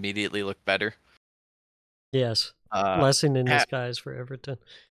Everton immediately looked better. Yes. Blessing in disguise for Everton.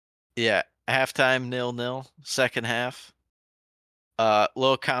 Yeah. Halftime 0-0. Second half.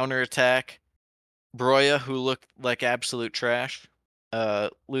 Little counterattack. Broya, who looked like absolute trash,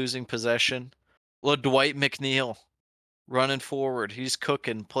 losing possession. Little Dwight McNeil running forward. He's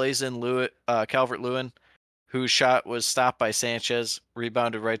cooking. Plays in Calvert-Lewin, whose shot was stopped by Sanchez.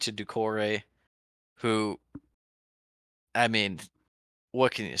 Rebounded right to Doucouré, who, I mean,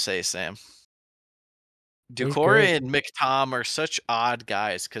 what can you say, Sam? Doucouré and McTom are such odd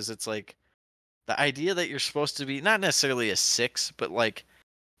guys because it's like the idea that you're supposed to be not necessarily a 6, but like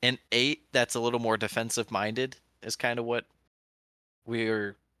an 8 that's a little more defensive minded is kind of what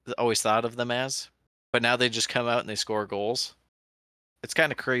we're always thought of them as. But now they just come out and they score goals. It's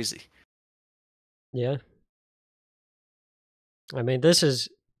kind of crazy. Yeah. I mean, this is,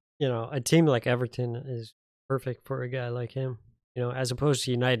 a team like Everton is perfect for a guy like him. As opposed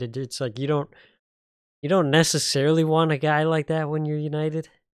to United, it's like you don't necessarily want a guy like that when you're United,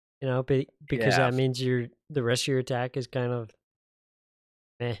 because that means the rest of your attack is kind of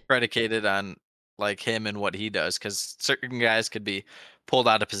predicated on like him and what he does, because certain guys could be pulled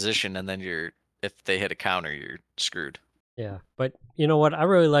out of position, and then if they hit a counter, you're screwed. Yeah, but you know what? I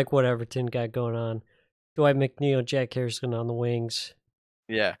really like what Everton got going on. Dwight McNeil, Jack Harrison on the wings.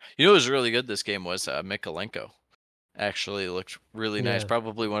 Yeah, you know what was really good this game was Mikolenko. Actually looked really nice. Yeah.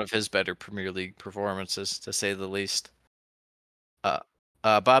 Probably one of his better Premier League performances, to say the least. Uh,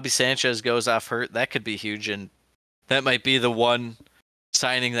 Bobby Sanchez goes off hurt. That could be huge, and that might be the one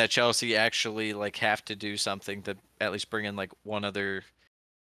signing that Chelsea actually like have to do something to at least bring in like one other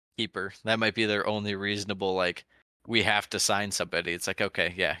keeper. That might be their only reasonable like we have to sign somebody. It's like,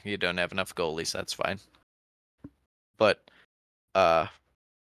 okay, yeah, you don't have enough goalies, that's fine. But uh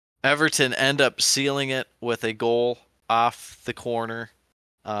Everton end up sealing it with a goal off the corner.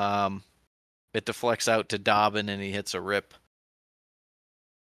 Um it deflects out to Dobbin and he hits a rip.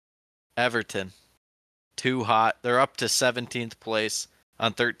 Everton, too hot. They're up to 17th place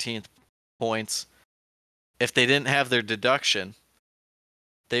on 13th points. If they didn't have their deduction,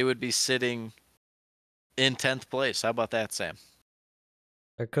 they would be sitting in 10th place. How about that, Sam?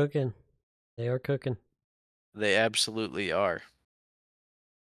 They're cooking. They are cooking. They absolutely are.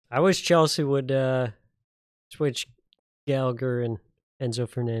 I wish Chelsea would switch Gallagher and Enzo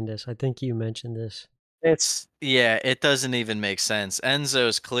Fernandez. I think you mentioned this. It doesn't even make sense.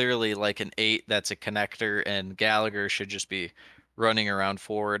 Enzo's clearly like an 8 that's a connector, and Gallagher should just be running around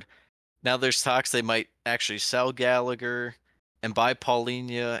forward. Now there's talks they might actually sell Gallagher and buy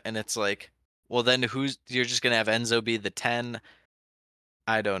Paulinho, and it's like, well then you're just gonna have Enzo be the 10?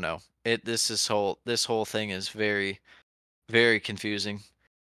 I don't know. This whole thing is very, very confusing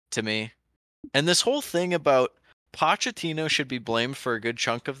to me. And this whole thing about Pochettino should be blamed for a good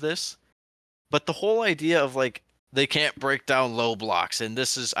chunk of this. But the whole idea of like they can't break down low blocks, and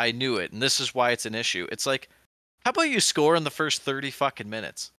I knew it, and this is why it's an issue. It's like, how about you score in the first 30 fucking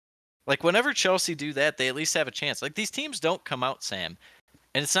minutes? Like whenever Chelsea do that, they at least have a chance. Like these teams don't come out, Sam.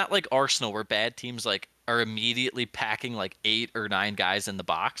 And it's not like Arsenal where bad teams like are immediately packing like 8 or 9 guys in the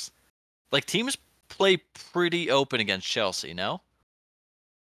box. Like teams play pretty open against Chelsea, no?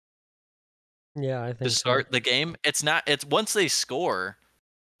 Yeah, I To think so. start the game, it's once they score,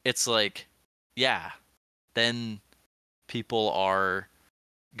 it's like, yeah, then people are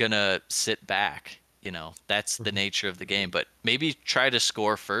gonna sit back. That's the nature of the game. But maybe try to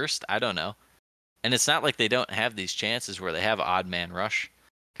score first. I don't know. And it's not like they don't have these chances where they have odd man rush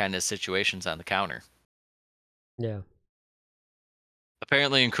kind of situations on the counter. Yeah.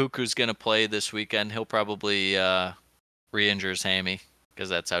 Apparently, Nkuku's gonna play this weekend. He'll probably re-injure his hammy because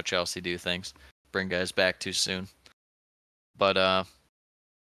that's how Chelsea do things. Bring guys back too soon. But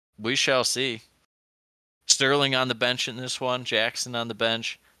we shall see. Sterling on the bench in this one. Jackson on the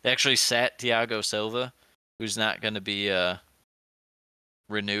bench. They actually sat Thiago Silva, who's not going to be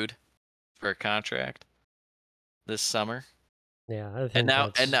renewed for a contract this summer. Yeah, I think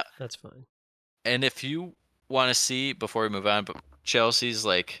that's fine. And if you want to see, before we move on, but Chelsea's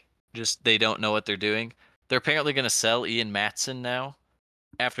like, just they don't know what they're doing. They're apparently going to sell Ian Maatsen now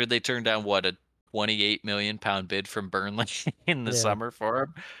after they turned down, what, a £28 million bid from Burnley in the summer for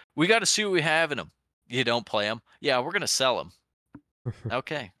him. We got to see what we have in him. You don't play him. Yeah, we're going to sell him.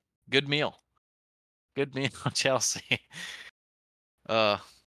 Okay. Good meal. Good meal, Chelsea.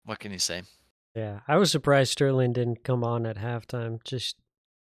 What can you say? Yeah, I was surprised Sterling didn't come on at halftime. Just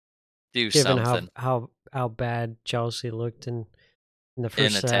given something. how bad Chelsea looked in the In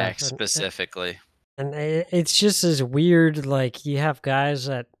first attack half. specifically. And it's just as weird, like, you have guys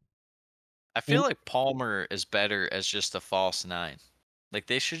that... I feel like Palmer is better as just a false 9. Like,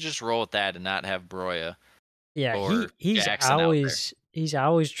 they should just roll with that and not have Broya. Yeah, he's Jackson out there. he's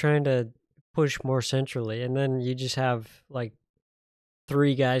always trying to push more centrally, and then you just have like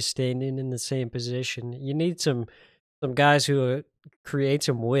 3 guys standing in the same position. You need some guys who create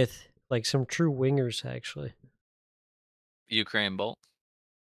some width, like some true wingers, actually. Ukraine Bolt.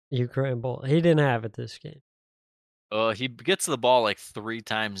 He didn't have it this game. He gets the ball like 3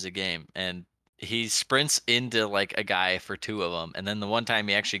 times a game, and he sprints into like a guy for 2 of them, and then the one time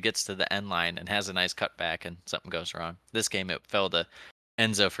he actually gets to the end line and has a nice cutback, and something goes wrong. This game it fell to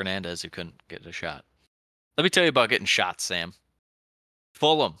Enzo Fernandez, who couldn't get a shot. Let me tell you about getting shots, Sam.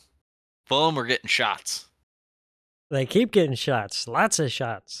 Fulham were getting shots. They keep getting shots, lots of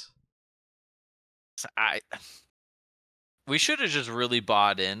shots. We should have just really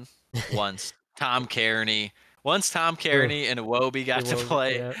bought in once Tom Kearney and Iwobi got to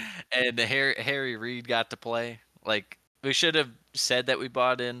play, yeah. and Harry Reid got to play. Like, we should have said that we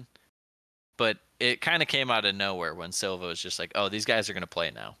bought in, but it kind of came out of nowhere when Silva was just like, oh, these guys are going to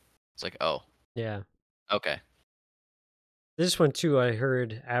play now. It's like, oh. Yeah. Okay. This one, too, I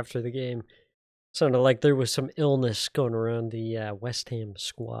heard after the game. Sounded like there was some illness going around the West Ham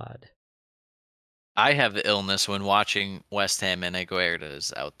squad. I have illness when watching West Ham and Aguirre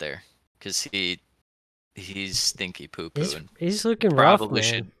is out there because he's stinky poo poo and He's looking rough, probably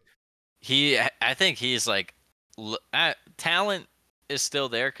man. should. I think he's like talent is still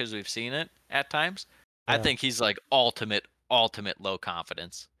there because we've seen it at times. I Yeah. think he's like ultimate low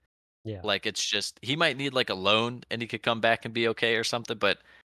confidence. Yeah. Like it's just he might need like a loan and he could come back and be okay or something. But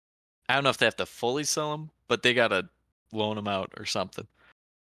I don't know if they have to fully sell him, but they gotta loan him out or something.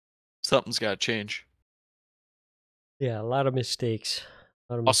 Something's got to change. Yeah, a lot of mistakes.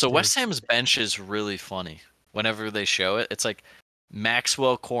 Also, West Ham's bench is really funny. Whenever they show it, it's like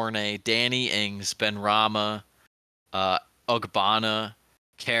Maxwell Cornet, Danny Ings, Ben Rama, Ogbonna,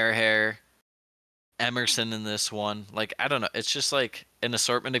 Carhair, Emerson in this one. Like, I don't know. It's just like an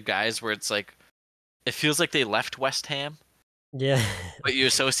assortment of guys where it's like, it feels like they left West Ham, Yeah. but you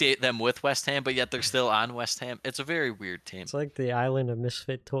associate them with West Ham, but yet they're still on West Ham. It's a very weird team. It's like the island of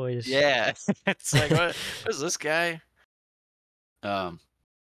misfit toys. Yeah. It's like, what is this guy?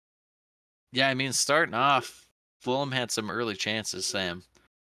 Yeah, I mean, starting off, Fulham had some early chances, Sam.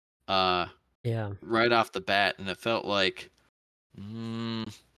 Yeah. Right off the bat, and it felt like,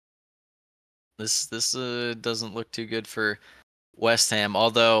 this doesn't look too good for West Ham.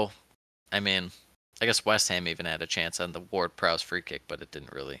 Although, I mean, I guess West Ham even had a chance on the Ward-Prowse free kick, but it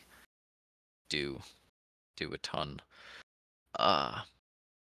didn't really do a ton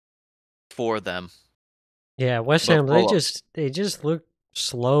for them. Yeah, West But Ham, Fulham- they just looked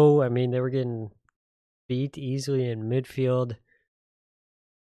slow. I mean, they were getting beat easily in midfield.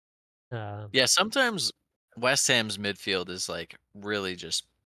 Yeah, sometimes West Ham's midfield is like really just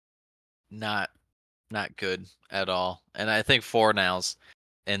not good at all. And I think Fornals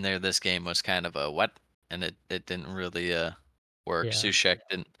in there this game was kind of a what, and it didn't really work. Yeah. Sushek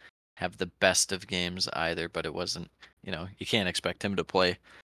didn't have the best of games either, but it wasn't, you can't expect him to play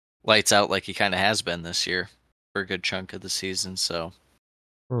lights out like he kind of has been this year for a good chunk of the season. So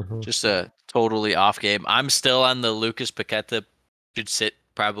just a totally off game. I'm still on the Lucas Paqueta should sit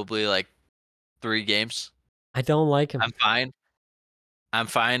probably like 3 games. I don't like him. I'm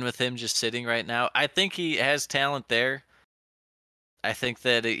fine with him just sitting right now. I think he has talent there. I think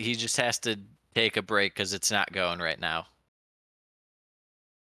that he just has to take a break because it's not going right now.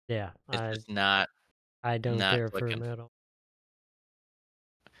 Yeah, It's just not I don't care for clicking. him at all.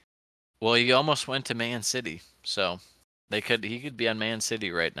 Well, he almost went to Man City, so he could be on Man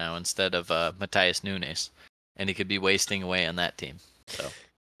City right now instead of Matthias Nunes, and he could be wasting away on that team. So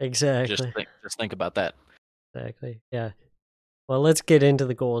Exactly. just think about that. Exactly. Yeah. Well, let's get into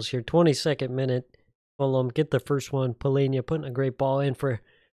the goals here. 22nd minute. Fulham get the first one. Polina putting a great ball in for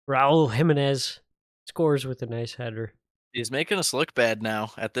Raul Jimenez. Scores with a nice header. He's making us look bad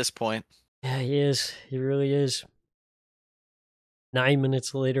now at this point. Yeah, he is. He really is. 9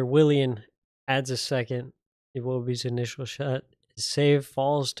 minutes later, Willian adds a second. Iwobi's initial shot. His save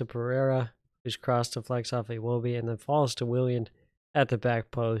falls to Pereira, whose cross deflects off Iwobi, and then falls to Willian at the back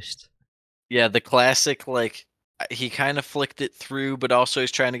post. Yeah, the classic, like, he kind of flicked it through, but also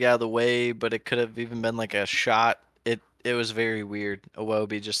he's trying to get out of the way, but it could have even been like a shot. It was very weird.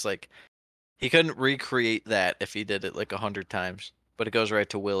 Iwobi just like, he couldn't recreate that if he did it like 100 times, but it goes right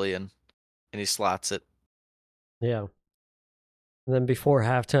to Willian, and he slots it. Yeah. And then before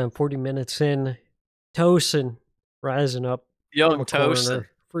halftime, 40 minutes in, Tosin rising up. Young from a Tosin. corner,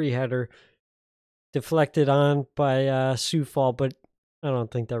 free header. Deflected on by Sufal, but I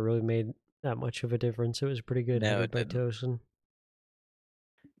don't think that really made that much of a difference. It was a pretty good No, header it by didn't. Tosin.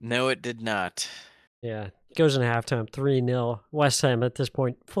 No, it did not. Yeah. Goes in halftime 3-0. West Ham at this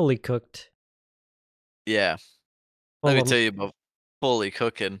point fully cooked. Yeah. Let me Fulham- tell you about fully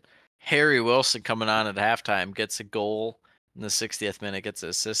cooking. Harry Wilson coming on at halftime gets a goal in the 60th minute, gets an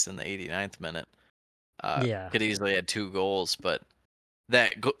assist in the 89th minute. Yeah. Could easily had 2 goals, but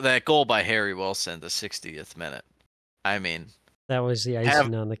that goal by Harry Wilson, the 60th minute. I mean, That was the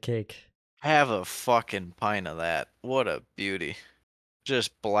icing on the cake. have a fucking pint of that. What a beauty.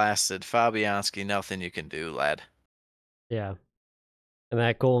 Just blasted. Fabianski, nothing you can do, lad. Yeah. And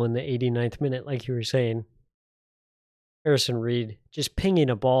that goal in the 89th minute, like you were saying, Harrison Reed just pinging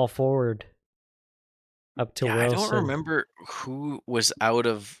a ball forward up to Yeah, Wilson. I don't remember who was out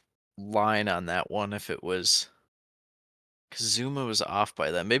of line on that one, if it was... Because Zuma was off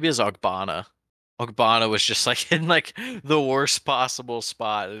by then. Maybe it was Ogbonna. Ogbonna was just like in like the worst possible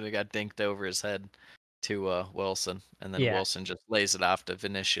spot, and it got dinked over his head to Wilson, and then Yeah. Wilson just lays it off to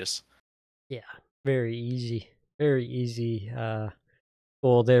Vinicius. Yeah, very easy. Very easy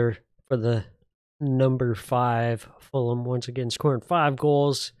goal there for the number 5 Fulham, once again scoring 5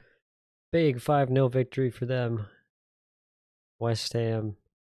 goals. Big 5-0 victory for them. West Ham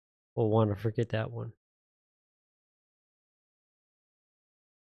will want to forget that one.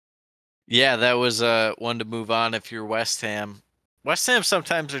 Yeah, that was one to move on if you're West Ham. West Ham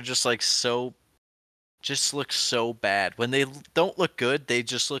sometimes are just like just look so bad. When they don't look good, they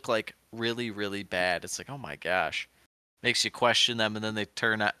just look like really, really bad. It's like, oh my gosh. Makes you question them, and then they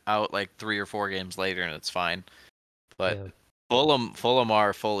turn out like 3 or 4 games later, and it's fine. But Yeah. Fulham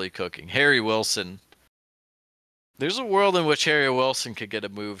are fully cooking. Harry Wilson. There's a world in which Harry Wilson could get a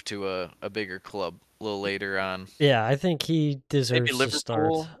move to a bigger club a little later on. Yeah, I think he Maybe deserves to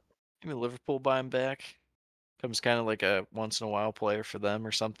start. Liverpool buy him back. Comes kind of like a once in a while player for them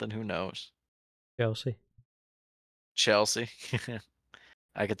or something. Who knows? Chelsea. Chelsea.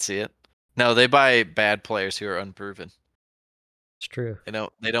 I could see it. No, they buy bad players who are unproven. It's true.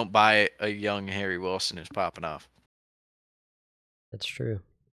 They don't buy a young Harry Wilson who's popping off. That's true.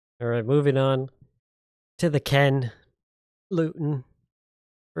 All right, moving on to the Ken. Luton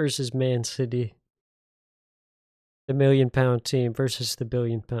versus Man City. The £1 million team versus the £1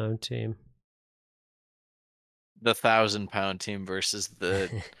 billion team. The 1,000-pound team versus the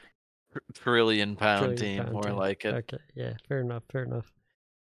trillion-pound team, more like it. Okay, yeah, fair enough.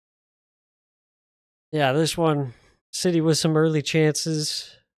 Yeah, this one, City with some early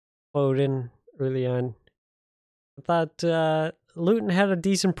chances, Foden early on. I thought Luton had a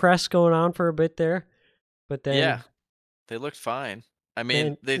decent press going on for a bit there, but then Yeah, they looked fine. I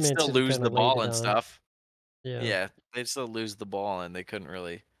mean, they'd Man still City lose kinda the laid ball it and on. stuff. Yeah. Yeah, they'd still lose the ball, and they couldn't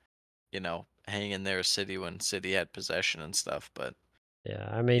really, hang in there with City when City had possession and stuff. But Yeah,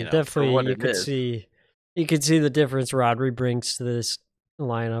 I mean, for definitely what it is, you could see the difference Rodri brings to this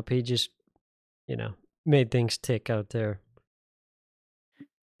lineup. He just, made things tick out there.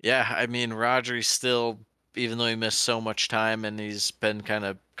 yeah. I mean, Rodri still, even though he missed so much time and he's been kind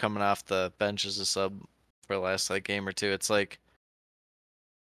of coming off the bench as a sub for the last game or two, it's like,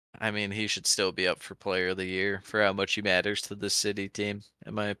 I mean, he should still be up for Player of the Year for how much he matters to this City team.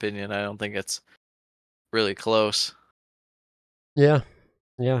 In my opinion, I don't think it's really close. Yeah,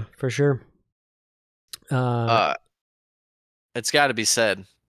 for sure. Uh, it's got to be said,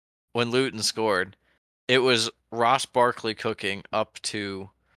 when Luton scored, it was Ross Barkley cooking up to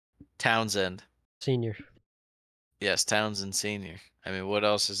Townsend. Senior. Yes, Townsend Senior. I mean, what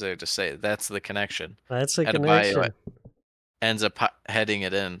else is there to say? That's the connection. That's the Adebayo connection. ends up heading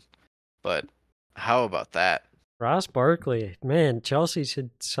it in, but how about that? Ross Barkley, man, Chelsea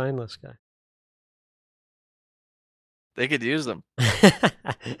should sign this guy. They could use them.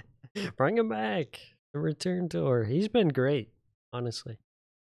 Bring him back. The return tour. He's been great, honestly.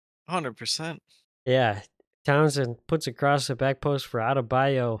 100%. Yeah, Townsend puts across the back post for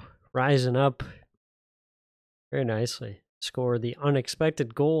Adebayo, rising up very nicely. Score the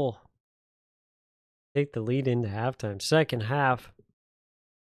unexpected goal. Take the lead into halftime. Second half,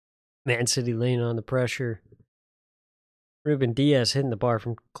 Man City laying on the pressure. Ruben Diaz hitting the bar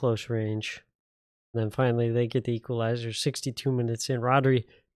from close range. And then finally, they get the equalizer. 62 minutes in. Rodri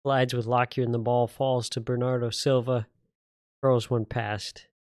glides with Lockyer and the ball falls to Bernardo Silva. Throws one past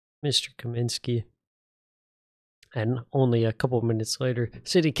Mr. Kaminsky. And only a couple minutes later,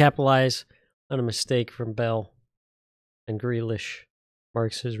 City capitalize on a mistake from Bell. And Grealish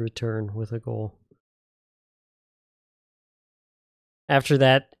marks his return with a goal. After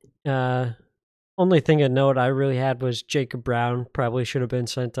that, only thing of note I really had was Jacob Brown probably should have been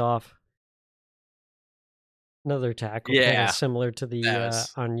sent off. Another tackle, kind Yeah, of similar to the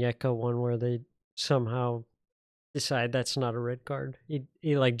was- Onyeka one, where they somehow decide that's not a red card.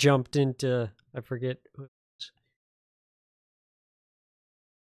 He like jumped into, I forget who it was.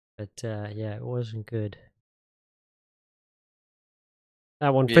 But yeah, it wasn't good.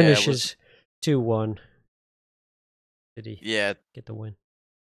 That one Yeah, it finishes 2-1. City Yeah, get the win.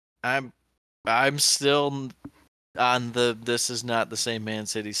 I'm still on the this is not the same Man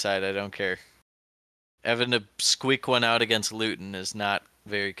City side. I don't care. Having to squeak one out against Luton is not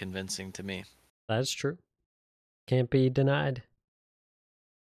very convincing to me. That's true. Can't be denied.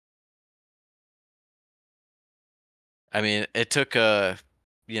 I mean, it took a,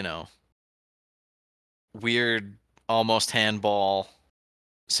 weird almost handball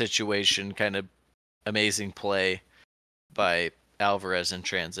situation, kind of amazing play by Alvarez in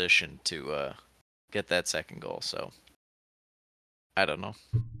transition to get that second goal. So I don't know.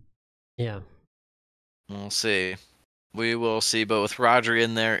 Yeah. We'll see. We will see. But with Rodri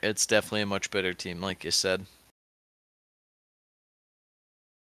in there, it's definitely a much better team, like you said.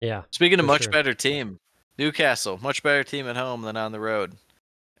 Yeah. Speaking of for much sure. better team, Newcastle, much better team at home than on the road.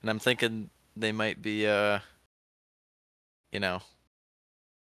 And I'm thinking they might be,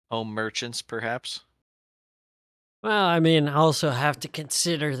 home merchants, perhaps. Well, I mean, also have to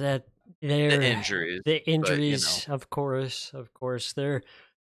consider that The they're injuries, the but injuries, of course, they're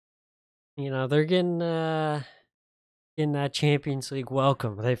getting in that Champions League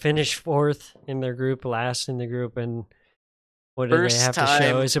welcome. They finished fourth in their group, last in the group, and what do they first have to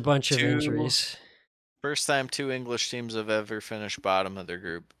show time is a bunch of two injuries. first time two English teams have ever finished bottom of their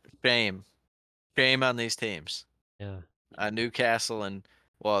group. Shame, shame on these teams. Yeah. Newcastle and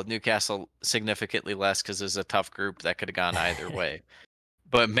well, Newcastle significantly less because it's a tough group that could have gone either way.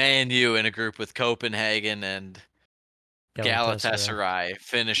 But Man U in a group with Copenhagen and Galatasaray. Galatasaray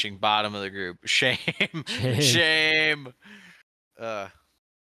finishing bottom of the group. Shame, Shame. shame. Uh,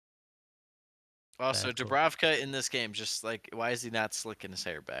 Also, Bad call. Dubravka in this game, just like, why is he not slicking his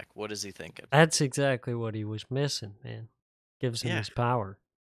hair back? What is he thinking? That's exactly what he was missing, man. Gives him Yeah, his power.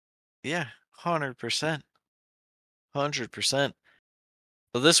 yeah, 100%, 100%.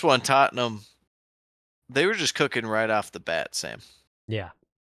 So this one, Tottenham, they were just cooking right off the bat, Sam. Yeah,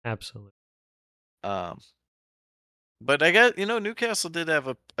 absolutely. Um, but I guess Newcastle did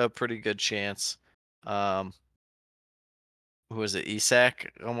have a pretty good chance. Um, who was it?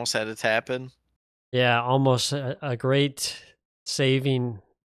 Isak almost had it happen. Yeah, almost a great saving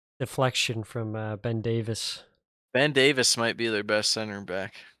deflection from Ben Davis. Ben Davis might be their best center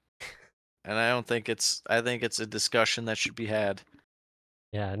back, and I don't think it's. I think it's a discussion that should be had.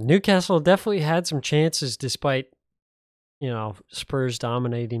 Yeah, Newcastle definitely had some chances despite, Spurs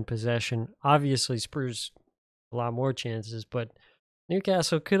dominating possession. Obviously, Spurs a lot more chances, but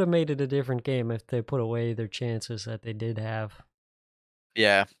Newcastle could have made it a different game if they put away their chances that they did have.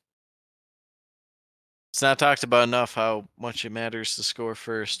 Yeah, it's not talked about enough how much it matters to score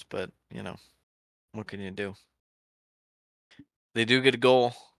first, but what can you do? They do get a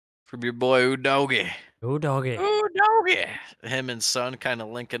goal from your boy Udogie. Oh, doggy. Udogie. Him and Son kind of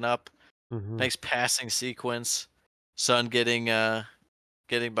linking up. Hmm. Nice passing sequence. Son getting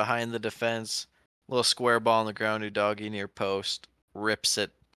behind the defense. Little square ball on the ground. Udogie near post. Rips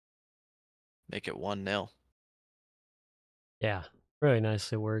it. Make it 1-0. Yeah, really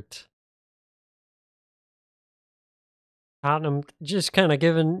nicely worked. Tottenham just kind of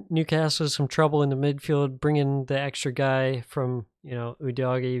giving Newcastle some trouble in the midfield, bringing the extra guy from,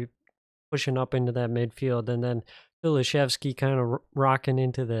 Udogie pushing up into that midfield, and then Kulishevsky kind of rocking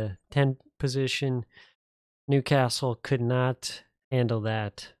into the 10 position. Newcastle could not handle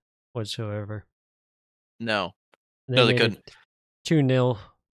that whatsoever. No. They No, they made couldn't. it 2-0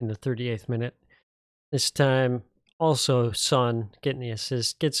 in the 38th minute. This time, also Son getting the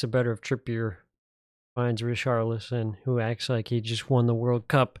assist, gets the better of Trippier, finds Richarlison, who acts like he just won the World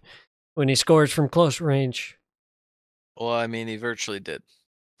Cup when he scores from close range. Well, I mean, he virtually did.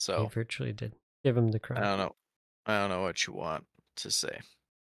 He So virtually did. Give him the I credit. don't know. I don't know what you want to say.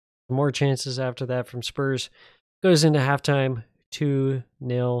 More chances after that from Spurs. Goes into halftime,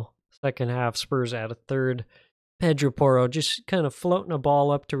 2-0. Second half, Spurs at a third. Pedro Porro just kind of floating a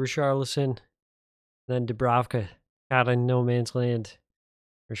ball up to Richarlison. Then Dubravka caught in no man's land.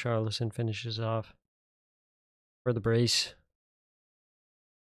 Richarlison finishes off for the brace.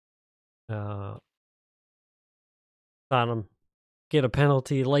 Tottenham get a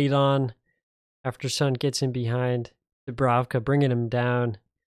penalty late on after Son gets in behind. Dubravka bringing him down.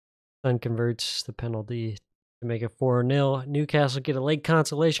 Son converts the penalty to make it 4-0. Newcastle get a late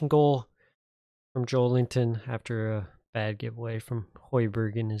consolation goal from Joel Linton after a bad giveaway from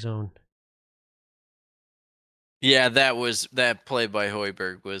Højbjerg in his own. Yeah, that play by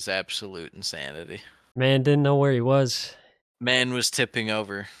Højbjerg was absolute insanity. Man didn't know where he was. Man was tipping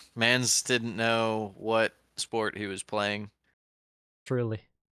over. Mans didn't know what sport he was playing. Truly.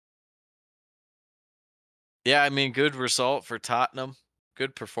 Yeah, I mean, good result for Tottenham.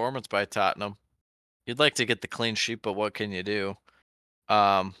 Good performance by Tottenham. You'd like to get the clean sheet, but what can you do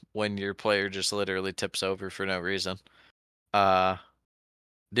when your player just literally tips over for no reason?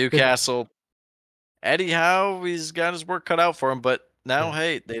 Newcastle, Eddie Howe, he's got his work cut out for him, but now, Yeah.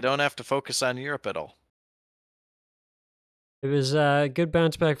 hey, they don't have to focus on Europe at all. It was a good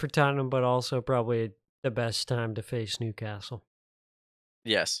bounce back for Tottenham, but also probably the best time to face Newcastle.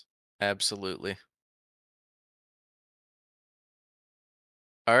 Yes, absolutely.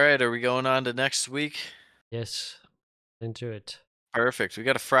 All right, are we going on to next week? Yes, into it. Perfect. We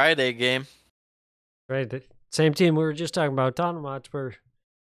got a Friday game. Right, the same team we were just talking about, Tottenham Hotspur,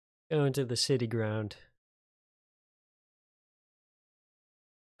 going to the City Ground.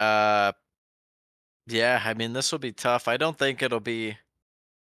 Yeah, I mean, this will be tough. I don't think it'll be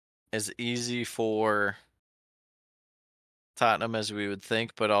as easy for Tottenham as we would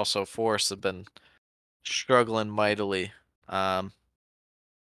think, but also Forest have been struggling mightily.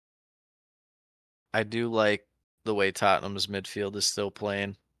 I do like the way Tottenham's midfield is still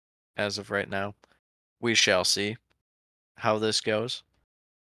playing as of right now. We shall see how this goes.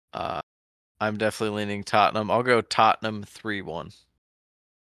 Uh, I'm definitely leaning Tottenham. I'll go Tottenham 3-1.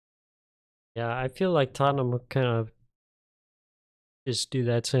 Yeah, I feel like Tottenham will kind of just do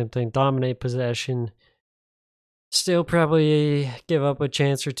that same thing, dominate possession. Still probably give up a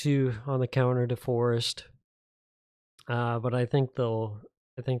chance or two on the counter to Forest. But I think they'll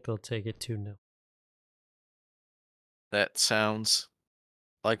take it 2-0. That sounds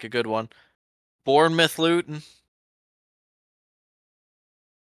like a good one. Bournemouth Luton.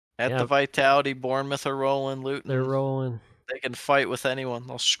 At the Yeah, Vitality, Bournemouth are rolling. they're Luton, rolling. they can fight with anyone.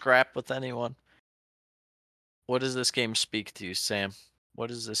 They'll scrap with anyone. What does this game speak to you, Sam?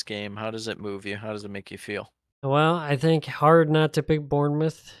 What is this game? How does it move you? How does it make you feel? Well, I think hard not to pick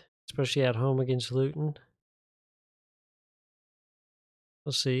Bournemouth, especially at home against Luton.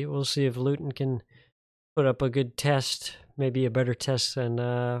 We'll see. We'll see if Luton can put up a good test, maybe a better test than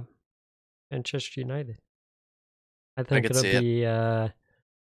Manchester United. I think could it'll see it. be. I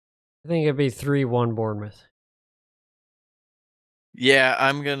think it'll be 3-1 Bournemouth. Yeah,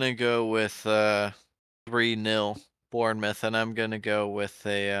 I'm gonna go with 3-0 Bournemouth, and I'm gonna go with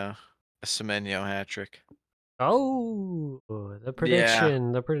a Semenyo hat trick. Oh, the Yeah,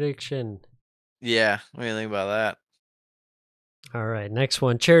 prediction. The prediction. yeah. What do you think about that? All right, next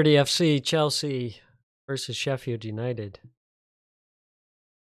one. Charity FC, Chelsea versus Sheffield United.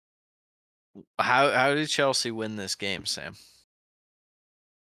 How did Chelsea win this game, Sam?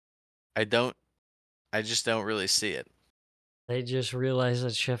 I don't. I just don't really see it. They just realized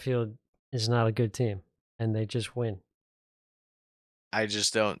that Sheffield is not a good team, and they just win. I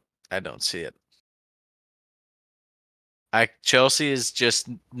just don't. I don't see it. Chelsea is just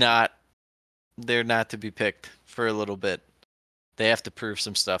not. They're not to be picked for a little bit. They have to prove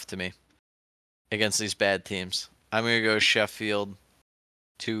some stuff to me against these bad teams. I'm gonna go Sheffield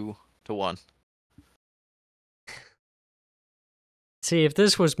 2-1. See, if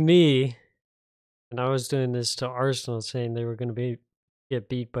this was me, and I was doing this to Arsenal, saying they were going to get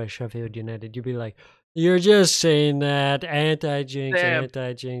beat by Sheffield United, you'd be like, "You're just saying that anti-jinx, Sam,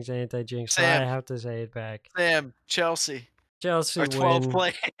 anti-jinx, anti-jinx." So I Sam, have to say it back. Sam, Chelsea Chelsea are 12th win.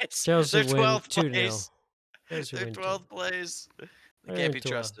 place. Chelsea They're win 12th 2-0. place. Chelsea They're win 12th place. They They're can't in be 12th,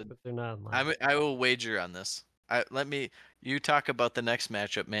 trusted. but they're not in line. I will wager on this. You talk about the next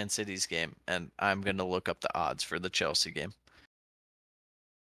matchup, Man City's game, and I'm gonna look up the odds for the Chelsea game.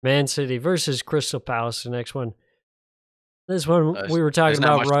 Man City versus Crystal Palace, the next one. This one, we were talking There's not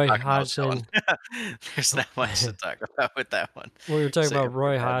about much to Roy talk about with that Hodgson. one. There's not much to talk about with that one. We were talking Say about it,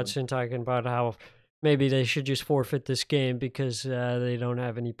 Roy bad one. Hodgson, talking about how maybe they should just forfeit this game because they don't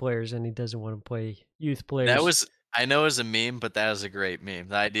have any players and he doesn't want to play youth players. I know it was a meme, but that was a great meme.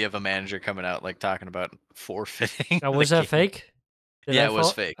 The idea of a manager coming out like talking about forfeiting Oh, the was that game. fake? Yeah, it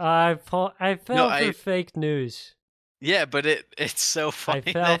was fake. I No, fell for fake news. yeah, but it's so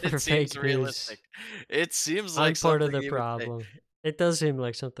funny fell that for it seems fake news. realistic. It seems I'm like part of something the he would say. problem. It does seem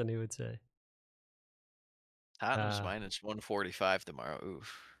like something he would say. Tottenham's minus 145 tomorrow.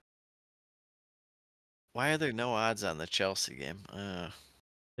 Oof. Why are there no odds on the Chelsea game?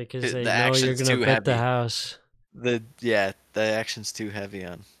 Because they The know you're action's going to too bet the heavy. house. The action's too heavy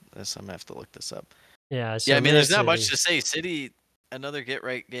on this. I'm gonna have to look this up. Yeah, so Yeah, I mean, Man there's not much City. to say. City, another get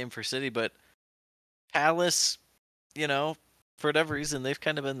right game for City, but Palace, for whatever reason, they've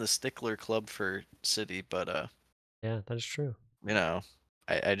kind of been the stickler club for City, but Yeah, that is true.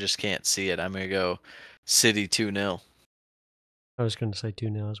 I just can't see it. I'm gonna go City 2-0. I was going to say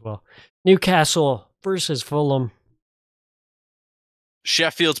 2-0 as well. Newcastle versus Fulham.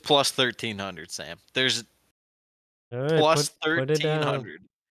 Sheffield's plus 1,300. Sam, there's All right, plus put it down. 1,300.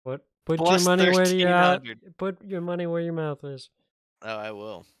 Put Plus your money where you 1,300. Put your money where your mouth is. Oh, I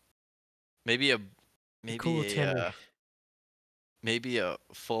will. Maybe a Cool tender. maybe a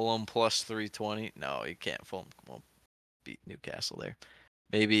Fulham plus 320. No, you can't. Fulham won't beat Newcastle there.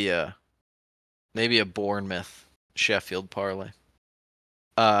 Maybe a Bournemouth Sheffield parlay.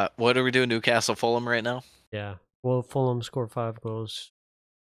 What are we doing? Newcastle Fulham right now? Yeah. Will Fulham score 5 goals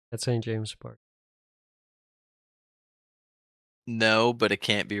at St. James Park? No, but it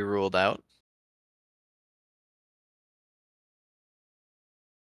can't be ruled out.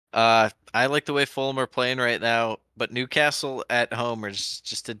 I like the way Fulham are playing right now, but Newcastle at home is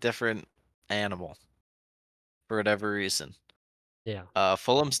just a different animal for whatever reason. Yeah.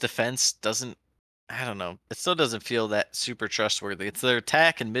 Fulham's defense doesn't. I don't know. It still doesn't feel that super trustworthy. It's their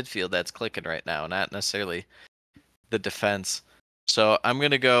attack and midfield that's clicking right now, not necessarily the defense. So I'm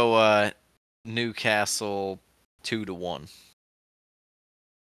gonna go Newcastle 2-1.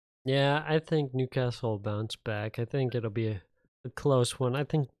 Yeah, I think Newcastle will bounce back. I think it'll be a close one. I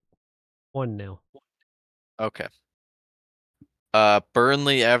think 1-0. Okay.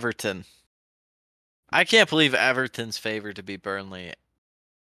 Burnley Everton. I can't believe Everton's favored to beat Burnley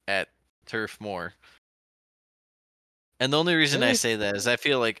at Turf Moor. And the only reason I Really? say that is I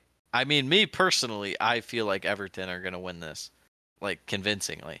feel like, I mean, me personally, I feel like Everton are going to win this, like,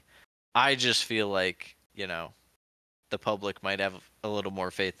 convincingly. I just feel like, the public might have a little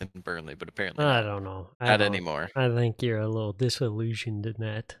more faith in Burnley, but apparently I not. don't know. Not anymore. I think you're a little disillusioned in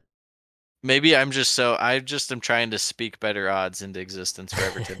that. Maybe I just am trying to speak better odds into existence for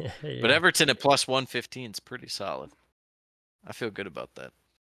Everton. But Yeah. Everton at plus 115 is pretty solid. I feel good about that.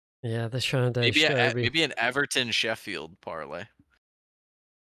 Yeah, the Shandash Derby. Maybe an Everton Sheffield parlay.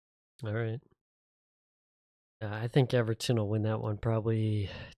 All right. I think Everton will win that one probably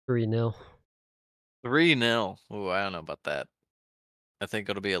 3-0. 3-0. Ooh, I don't know about that. I think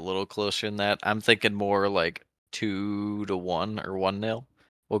it'll be a little closer than that. I'm thinking more like 2-1 or 1-0.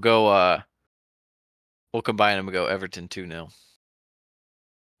 We'll combine them and go Everton 2-0.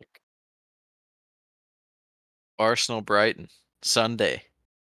 Arsenal Brighton Sunday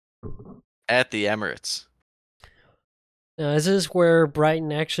at the Emirates. Now, is this where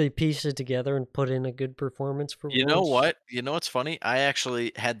Brighton actually pieced it together and put in a good performance for You know once? what? You know what's funny? I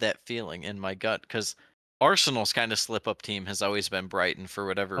actually had that feeling in my gut because Arsenal's kind of slip up team has always been Brighton for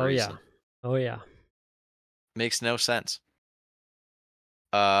whatever Oh yeah. reason. Oh yeah. Makes no sense.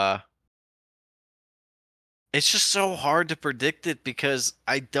 Uh it's just so hard to predict it because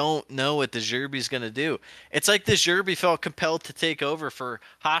I don't know what the Zerbi's going to do. It's like the Zerbi felt compelled to take over for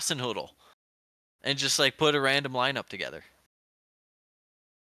Hasenhüttl and just like put a random lineup together.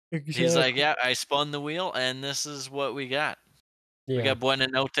 He's like, yeah, I spun the wheel and this is what we got. We Yeah. got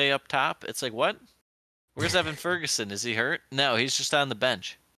Buenanote up top. It's like, what? Where's Evan Ferguson? Is he hurt? No, he's just on the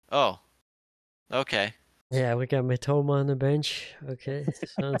bench. Oh, okay. Yeah, we got Matoma on the bench. Okay,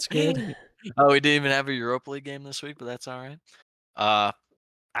 sounds good. Oh, we didn't even have a Europa League game this week, but that's all right.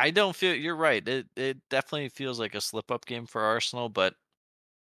 I don't feel you're right. It definitely feels like a slip up game for Arsenal, but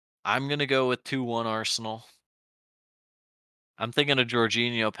I'm gonna go with 2-1 Arsenal. I'm thinking a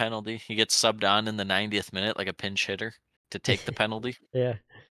Jorginho penalty. He gets subbed on in the 90th minute like a pinch hitter to take the penalty. Yeah.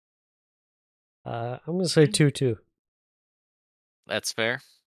 I'm gonna say 2-2. That's fair.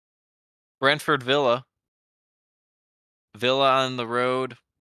 Brentford Villa. Villa on the road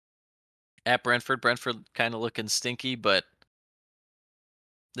at Brentford. Brentford kind of looking stinky, but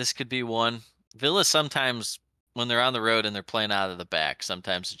this could be one. Villa sometimes, when they're on the road and they're playing out of the back,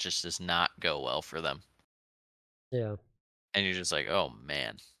 sometimes it just does not go well for them. Yeah. And you're just like, oh,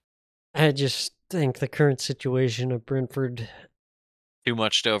 man. I just think the current situation of Brentford Too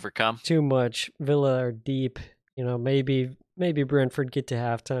much to overcome. too much. Villa are deep. Maybe Brentford get to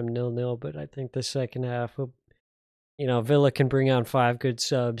halftime 0-0, but I think the second half will, Villa can bring on 5 good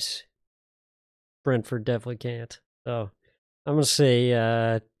subs. Brentford definitely can't. So I'm gonna say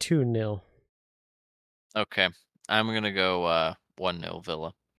 2-0. Okay. I'm going to go 1-0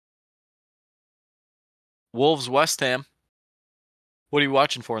 Villa. Wolves West Ham. What are you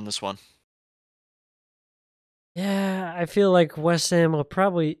watching for in this one? Yeah, I feel like West Ham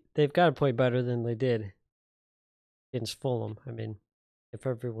they've got to play better than they did against Fulham. I mean, if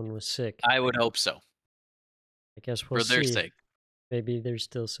everyone was sick, I would hope so. I guess we'll For their see. sake. Maybe they're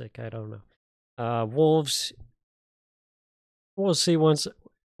still sick. I don't know. Wolves, we'll see once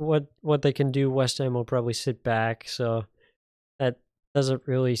what they can do. West Ham will probably sit back, so that doesn't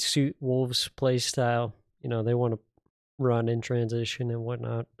really suit Wolves' play style. They want to run in transition and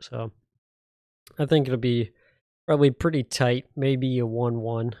whatnot. So I think it'll be probably pretty tight, maybe a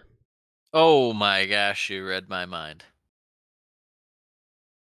 1-1. Oh my gosh, you read my mind.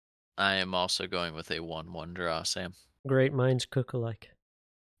 I am also going with a 1-1 draw, Sam. Great minds cook alike.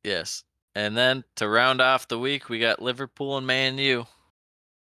 Yes. And then to round off the week, we got Liverpool and Man U.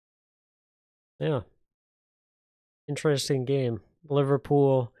 Yeah. Interesting game.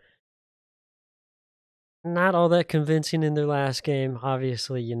 Liverpool, not all that convincing in their last game.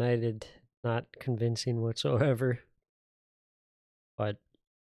 Obviously, United, not convincing whatsoever. But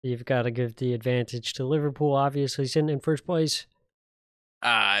you've got to give the advantage to Liverpool, obviously, sitting in first place.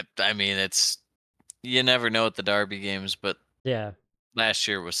 I mean, you never know at the Derby games, but Yeah. last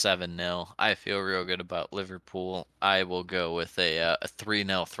year was 7-0. I feel real good about Liverpool. I will go with a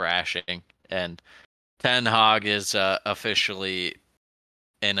 3-0 thrashing. And Ten Hag is officially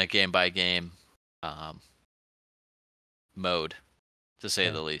in a game-by-game mode, to say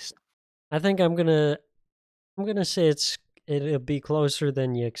Yeah. the least. I think I'm gonna say it'll be closer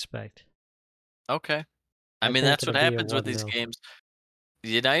than you expect. Okay. I mean, think that's what it'll be a happens with these 1-0. games.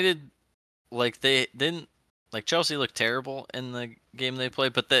 United, like they didn't, like Chelsea looked terrible in the game they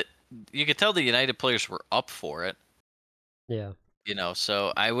played, but that you could tell the United players were up for it. Yeah.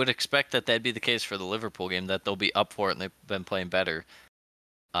 So I would expect that that'd be the case for the Liverpool game, that they'll be up for it and they've been playing better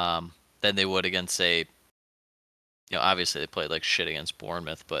than they would against, say, obviously they played like shit against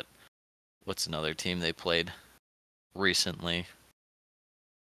Bournemouth, but what's another team they played recently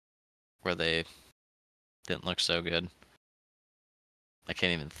where they didn't look so good? I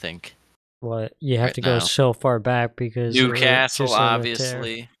can't even think What, you have right to go now. so far back because they were Newcastle, just on a tear.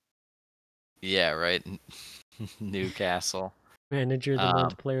 obviously. Yeah, right. Newcastle. Manager of the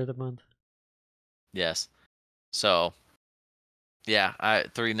month, player of the month. Yes. So, yeah,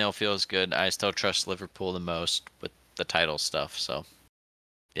 3-0 feels good. I still trust Liverpool the most with the title stuff. So,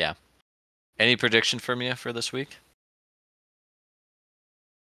 yeah. Any prediction from you for this week?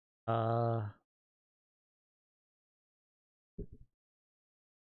 I'm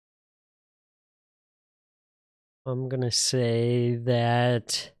gonna say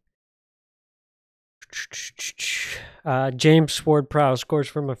that James Ward-Prowse scores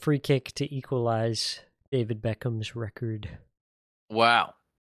from a free kick to equalize David Beckham's record. Wow.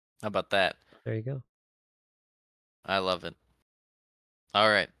 How about that? There you go. I love it. All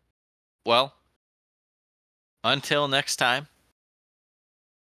right. Well, until next time,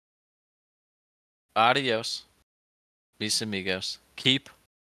 adios, mis amigos. Keep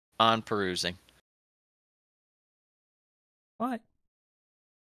on perusing. Bye.